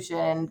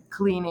pollution,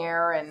 clean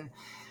air, and,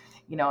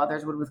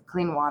 others would with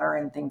clean water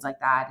and things like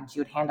that. And she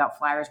would hand out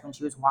flyers when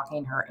she was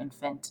walking her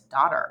infant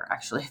daughter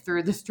actually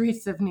through the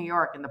streets of New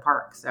York in the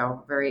park.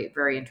 So very,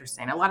 very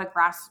interesting. A lot of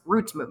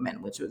grassroots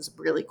movement, which was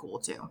really cool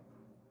too.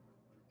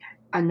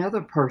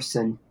 Another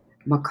person,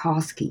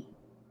 McCloskey,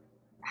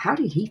 how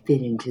did he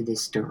fit into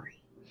this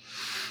story?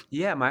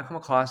 Yeah, Michael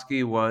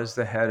McCloskey was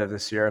the head of the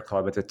Sierra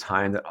Club at the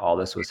time that all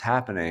this was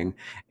happening.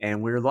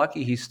 And we were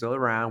lucky he's still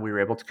around. We were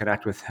able to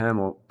connect with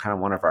him, kind of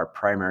one of our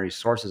primary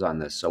sources on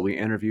this. So we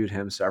interviewed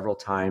him several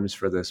times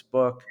for this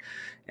book,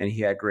 and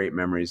he had great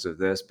memories of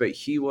this. But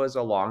he was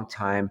a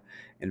longtime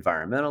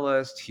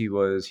environmentalist.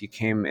 He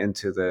came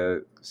into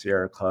the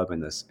Sierra Club in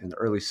the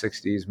early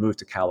 60s, moved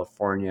to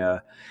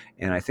California,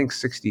 and I think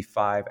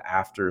 65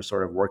 after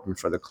sort of working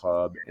for the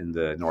club in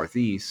the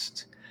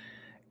Northeast.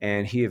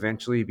 And he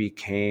eventually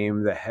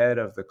became the head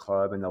of the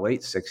club in the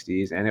late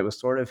 60s. And it was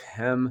sort of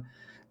him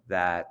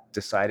that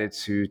decided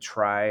to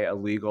try a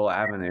legal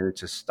avenue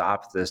to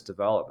stop this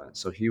development.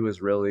 So he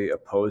was really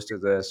opposed to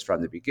this from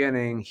the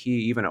beginning. He,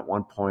 even at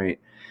one point,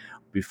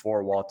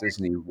 before Walt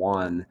Disney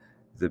won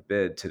the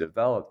bid to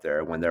develop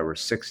there, when there were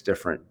 6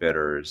 different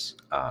bidders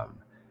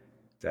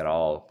that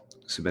all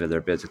submitted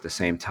their bids at the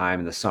same time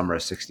in the summer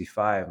of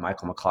 65,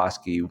 Michael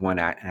McCloskey went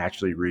out and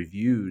actually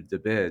reviewed the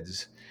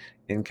bids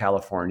in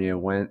California,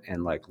 went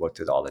and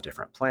looked at all the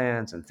different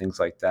plans and things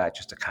like that,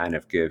 just to kind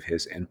of give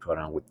his input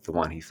on the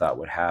one he thought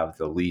would have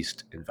the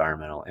least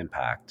environmental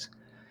impact.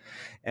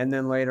 And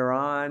then later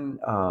on,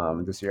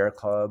 the Sierra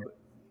Club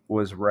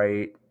was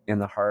right in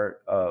the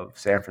heart of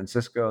San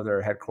Francisco,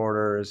 their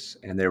headquarters,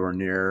 and they were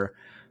near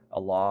a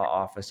law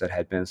office that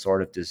had been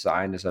sort of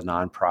designed as a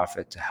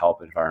nonprofit to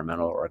help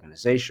environmental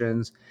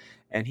organizations.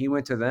 And he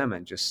went to them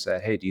and just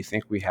said, hey, do you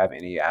think we have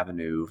any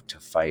avenue to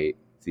fight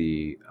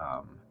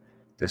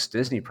this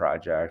Disney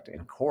project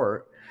in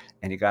court?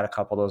 And he got a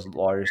couple of those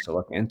lawyers to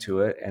look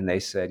into it, and they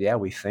said, yeah,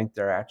 we think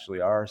there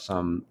actually are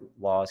some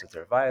laws that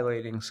they're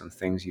violating, some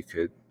things you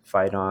could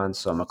fight on.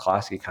 So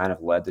McCloskey kind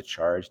of led the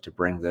charge to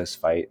bring this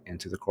fight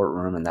into the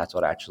courtroom, and that's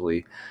what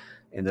actually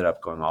ended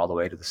up going all the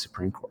way to the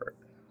Supreme Court.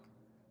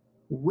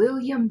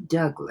 William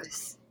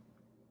Douglas.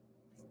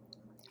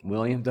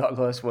 William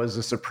Douglas was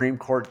a Supreme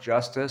Court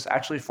justice,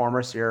 actually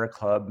former Sierra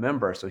Club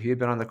member. So he had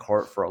been on the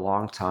court for a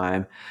long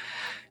time.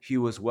 He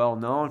was well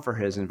known for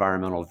his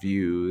environmental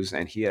views,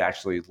 and he had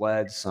actually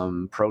led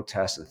some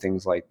protests and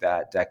things like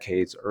that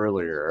decades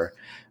earlier.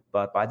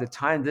 But by the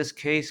time this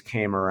case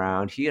came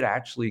around, he had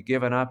actually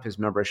given up his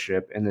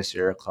membership in the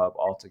Sierra Club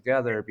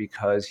altogether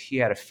because he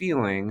had a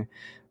feeling,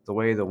 the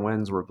way the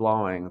winds were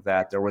blowing,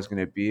 that there was going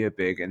to be a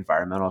big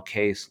environmental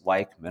case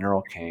like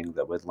Mineral King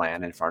that would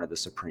land in front of the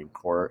Supreme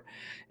Court,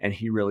 and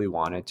he really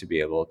wanted to be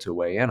able to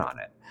weigh in on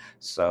it.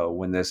 So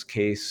when this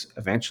case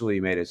eventually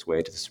made its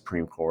way to the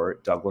Supreme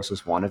Court, Douglas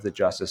was one of the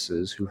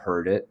justices who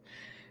heard it.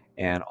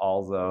 And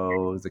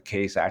although the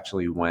case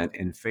actually went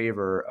in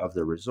favor of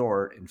the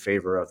resort, in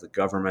favor of the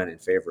government, in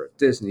favor of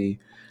Disney,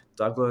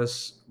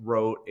 Douglas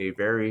wrote a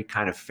very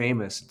kind of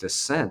famous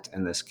dissent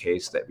in this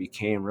case that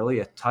became really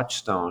a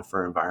touchstone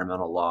for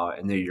environmental law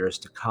in the years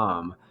to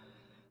come,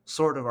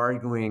 sort of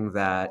arguing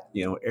that,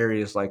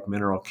 areas like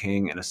Mineral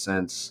King, in a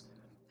sense,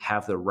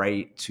 have the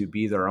right to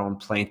be their own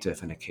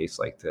plaintiff in a case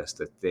like this,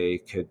 that they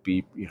could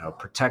be,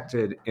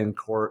 protected in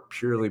court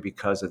purely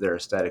because of their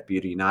aesthetic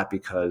beauty, not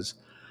because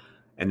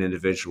an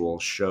individual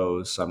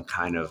shows some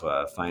kind of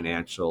a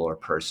financial or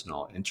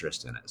personal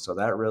interest in it. So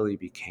that really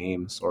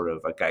became sort of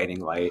a guiding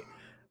light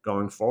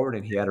going forward,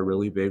 and he had a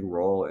really big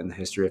role in the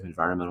history of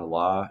environmental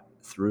law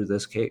through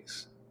this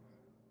case.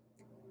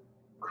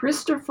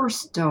 Christopher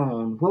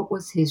Stone, what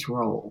was his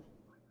role?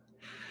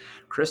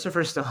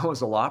 Christopher Stone was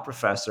a law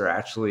professor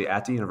actually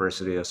at the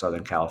University of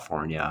Southern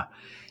California,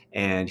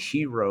 and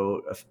he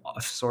wrote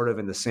a sort of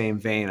in the same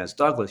vein as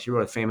Douglas. He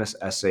wrote a famous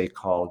essay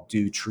called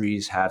 "Do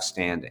Trees Have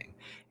Standing?"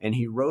 And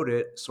he wrote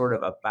it sort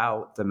of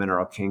about the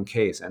Mineral King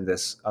case and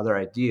this other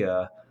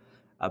idea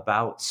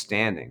about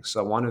standing.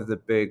 So one of the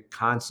big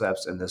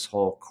concepts in this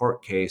whole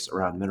court case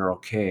around Mineral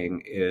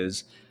King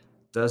is,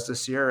 does the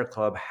Sierra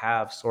Club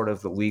have sort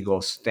of the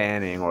legal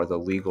standing or the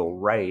legal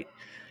right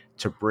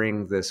to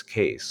bring this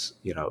case?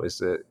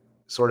 Is it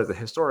sort of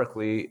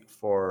historically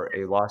for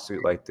a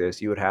lawsuit like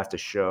this, you would have to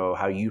show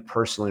how you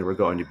personally were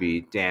going to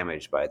be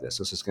damaged by this.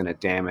 This is going to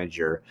damage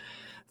your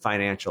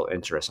financial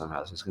interest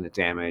somehow. This is going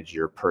to damage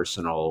your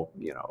personal,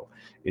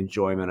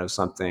 enjoyment of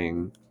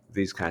something,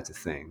 these kinds of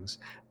things.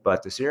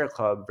 But the Sierra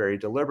Club very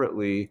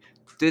deliberately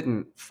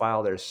didn't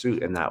file their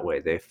suit in that way.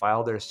 They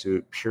filed their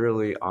suit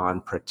purely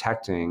on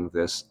protecting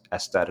this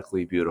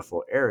aesthetically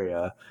beautiful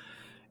area.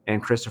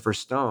 And Christopher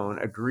Stone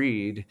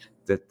agreed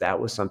that that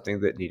was something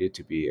that needed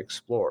to be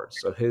explored.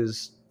 So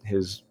his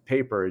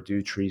paper,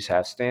 "Do Trees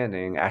Have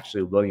Standing?"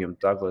 actually William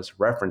Douglas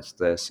referenced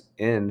this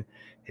in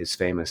his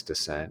famous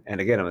dissent. And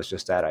again, it was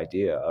just that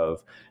idea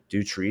of,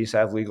 do trees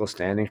have legal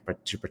standing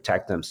to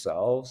protect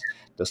themselves?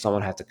 Does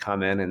someone have to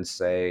come in and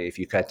say, if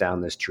you cut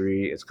down this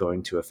tree, it's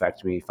going to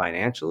affect me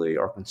financially?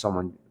 Or can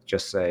someone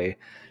just say,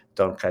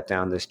 don't cut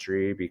down this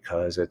tree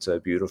because it's a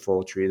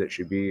beautiful tree that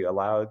should be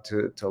allowed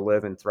to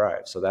live and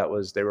thrive? So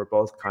they were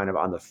both kind of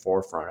on the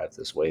forefront of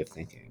this way of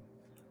thinking.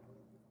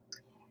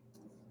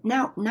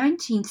 Now,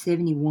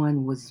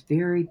 1971 was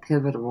very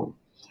pivotal.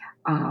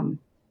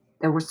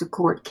 There was the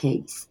court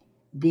case.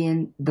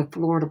 Then the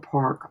Florida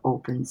park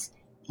opens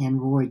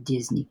and Roy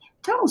Disney.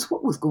 Tell us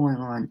what was going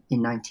on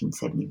in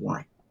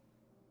 1971.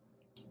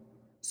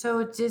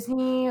 So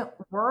Disney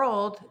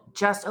World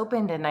just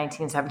opened in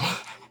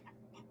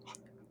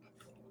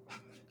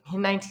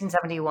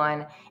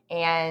 1971.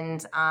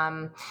 And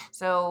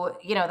so,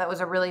 that was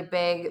a really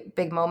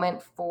big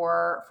moment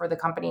for the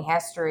company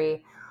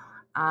history.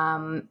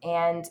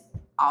 And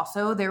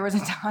also there was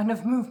a ton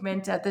of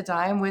movement at the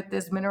time with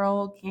this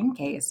Mineral King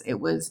case.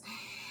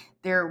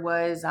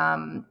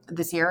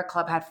 The Sierra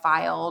Club had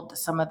filed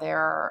some of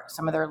their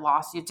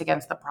lawsuits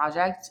against the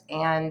project,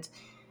 and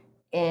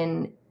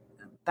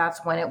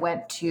that's when it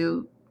went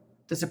to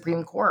the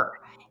Supreme Court.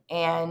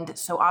 And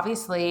so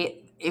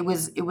obviously it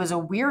was a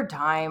weird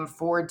time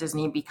for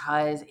Disney,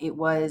 because it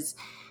was,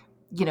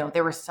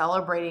 they were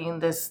celebrating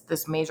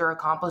this major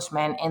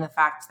accomplishment in the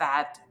fact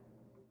that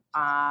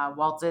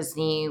Walt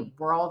Disney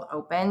World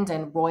opened,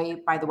 and Roy,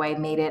 by the way,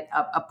 made it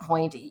a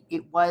point.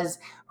 It was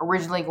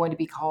originally going to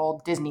be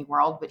called Disney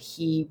World, but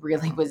he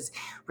really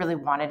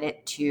wanted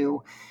it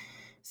to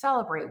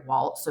celebrate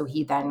Walt. So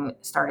he then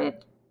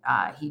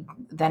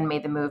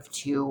made the move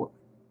to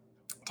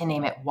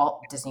name it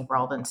Walt Disney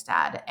World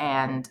instead.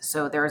 And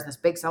so there was this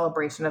big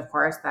celebration, of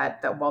course,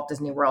 that Walt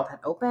Disney World had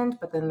opened,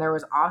 but then there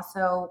was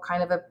also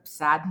kind of a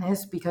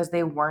sadness because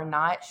they were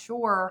not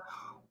sure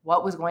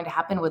what was going to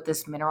happen with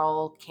this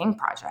Mineral King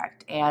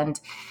project. And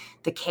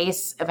the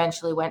case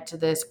eventually went to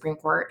the Supreme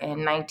Court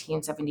in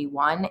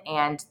 1971,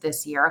 and the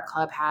Sierra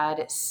Club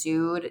had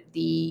sued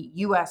the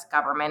U.S.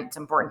 government. It's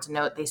important to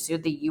note they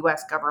sued the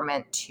U.S.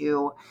 government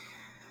to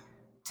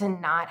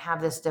not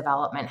have this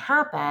development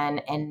happen,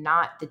 and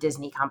not the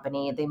Disney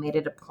company. They made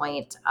it a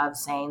point of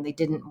saying they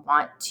didn't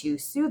want to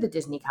sue the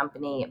Disney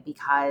company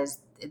because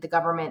the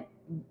government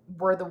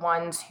were the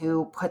ones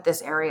who put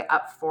this area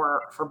up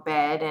for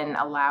bid and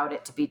allowed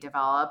it to be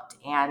developed.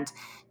 And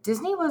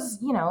Disney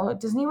was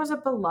a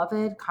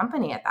beloved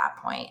company at that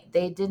point.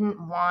 They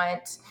didn't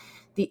want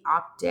the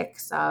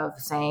optics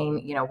of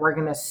saying, we're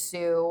going to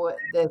sue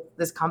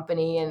this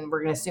company, and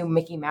we're going to sue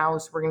Mickey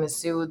Mouse. We're going to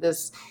sue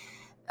this,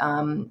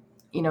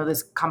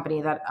 this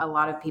company that a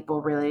lot of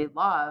people really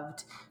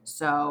loved.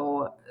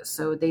 So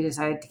they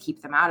decided to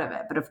keep them out of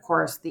it. But of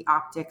course, the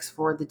optics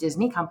for the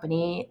Disney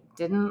company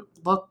didn't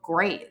look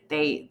great.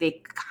 They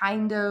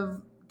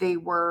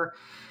were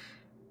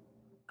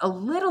a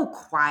little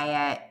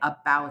quiet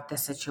about the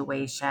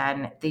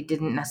situation. They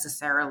didn't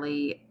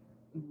necessarily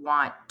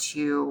want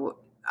to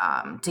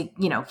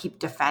keep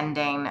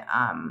defending,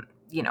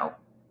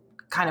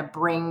 kind of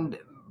bring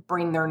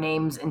their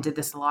names into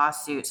this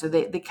lawsuit. So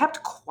they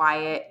kept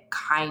quiet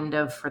kind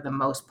of for the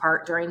most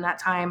part during that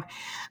time.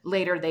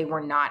 Later, they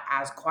were not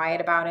as quiet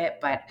about it,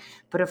 but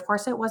of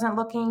course it wasn't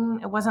looking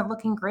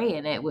great.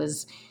 And it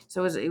was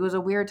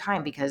a weird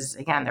time because,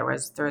 again, there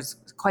was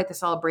quite the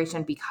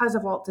celebration because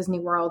of Walt Disney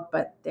World,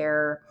 but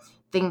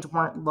things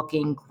weren't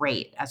looking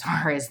great as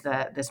far as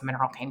this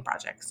Mineral King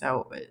project.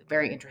 So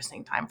very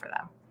interesting time for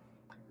them.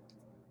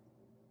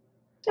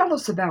 Tell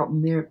us about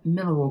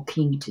Mineral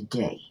King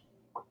today.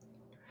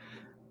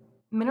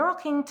 Mineral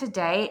King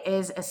today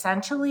is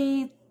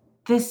essentially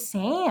the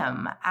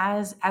same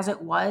as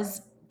it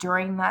was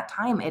during that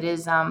time. It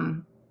is, at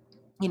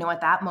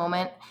that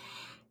moment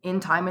in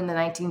time in the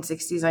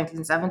 1960s,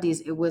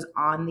 1970s, it was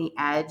on the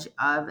edge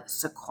of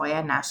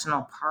Sequoia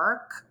National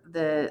Park.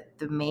 The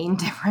main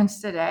difference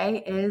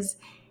today is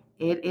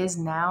it is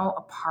now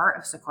a part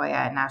of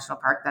Sequoia National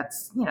Park.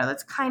 That's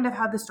kind of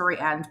how the story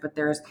ends, but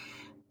there's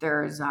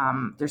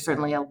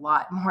certainly a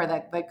lot more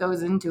that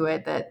goes into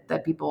it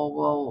that people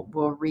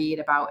will read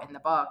about in the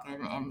book,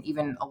 and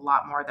even a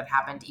lot more that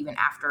happened even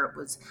after it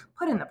was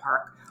put in the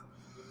park.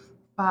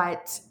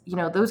 But,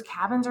 those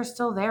cabins are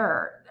still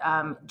there.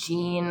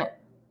 Jean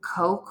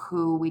Koch,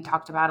 who we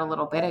talked about a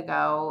little bit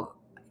ago,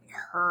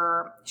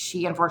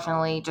 she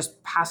unfortunately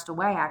just passed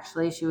away.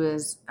 Actually, she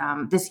was,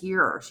 this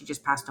year, she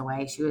just passed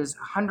away. She was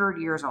 100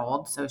 years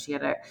old, so she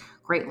had a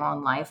great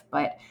long life,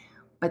 but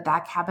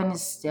that cabin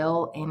is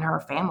still in her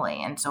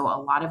family. And so a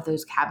lot of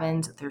those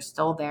cabins, they're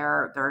still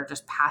there. They're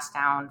just passed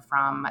down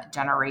from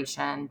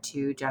generation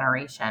to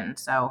generation.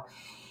 So,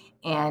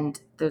 and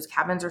those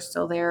cabins are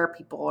still there.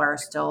 People are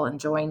still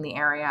enjoying the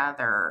area.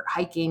 They're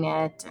hiking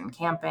it and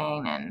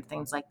camping and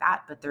things like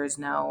that. But there's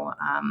no,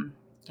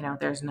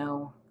 there's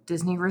no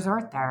Disney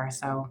resort there.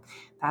 So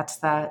that's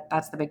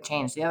the big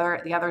change. The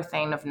other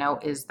thing of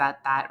note is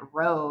that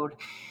road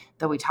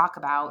that we talk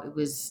about, it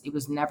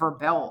was never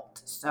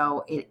built.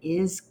 So it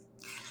is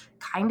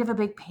kind of a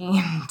big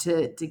pain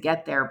to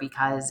get there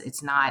because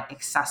it's not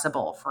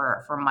accessible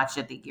for much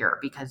of the year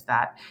because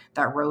that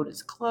road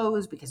is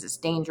closed because it's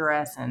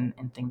dangerous and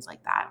things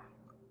like that.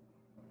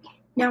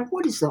 Now,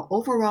 what is the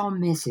overall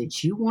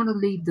message you want to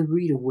leave the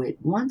reader with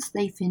once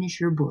they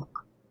finish your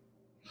book?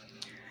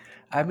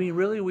 I mean,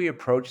 really, we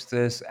approach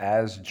this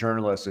as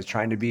journalists, as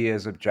trying to be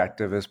as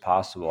objective as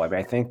possible. I mean,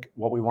 I think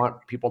what we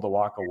want people to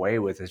walk away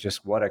with is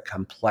just what a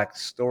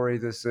complex story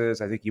this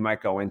is. I think you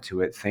might go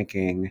into it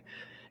thinking,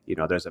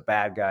 there's a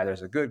bad guy,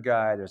 there's a good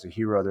guy, there's a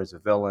hero, there's a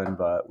villain,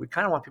 but we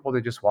kind of want people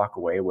to just walk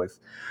away with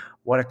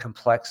what a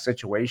complex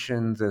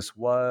situation this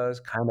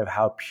was, kind of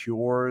how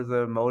pure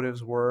the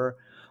motives were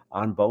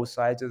on both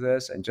sides of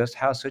this, and just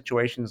how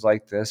situations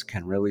like this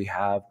can really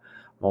have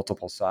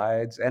multiple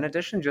sides. In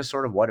addition, just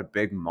sort of what a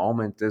big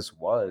moment this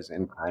was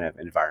in kind of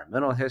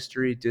environmental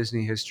history,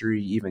 Disney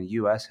history, even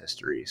US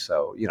history.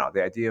 So,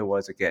 the idea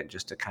was, again,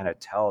 just to kind of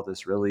tell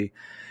this really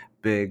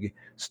big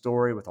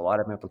story with a lot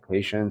of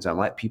implications and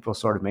let people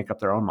sort of make up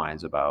their own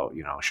minds about,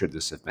 should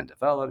this have been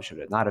developed? Should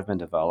it not have been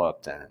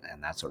developed? And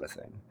that sort of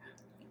thing.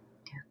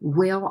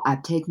 Well,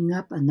 I've taken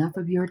up enough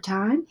of your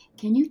time.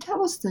 Can you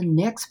tell us the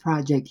next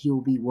project you'll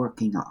be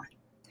working on?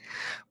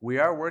 We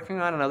are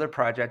working on another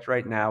project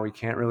right now. We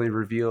can't really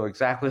reveal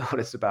exactly what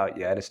it's about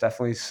yet. It's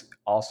definitely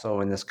also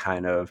in this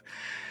kind of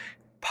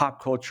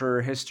pop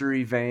culture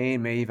history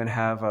vein, may even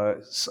have a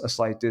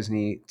slight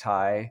Disney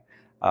tie.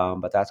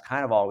 But that's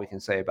kind of all we can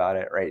say about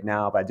it right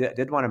now. But I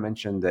did want to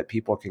mention that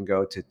people can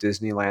go to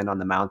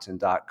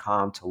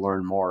DisneylandOnTheMountain.com to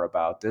learn more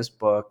about this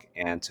book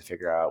and to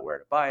figure out where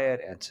to buy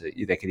it. And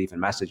they could even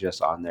message us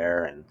on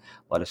there and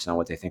let us know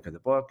what they think of the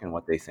book and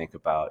what they think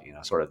about,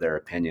 sort of their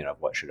opinion of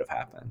what should have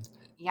happened.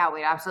 Yeah,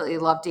 we'd absolutely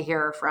love to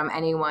hear from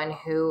anyone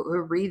who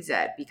reads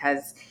it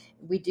because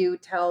we do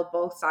tell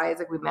both sides,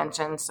 like we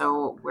mentioned.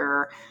 So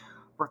we're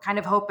kind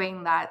of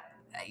hoping that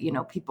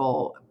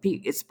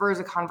it spurs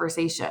a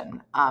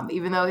conversation.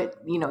 Even though it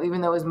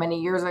was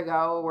many years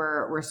ago,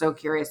 we're so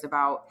curious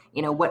about,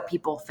 what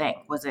people think.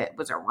 Was it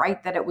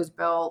right that it was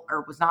built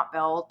or was not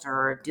built,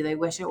 or do they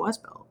wish it was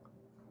built?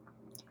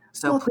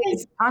 So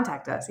please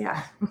contact us.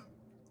 Yeah.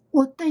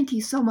 Well, thank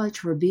you so much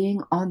for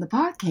being on the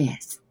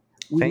podcast.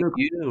 Thank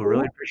you.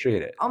 Really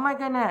appreciate it. Oh my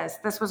goodness.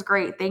 This was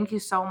great. Thank you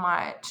so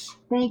much.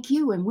 Thank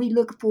you. And we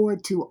look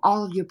forward to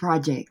all of your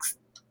projects.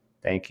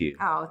 Thank you.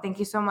 Oh, thank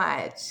you so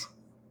much.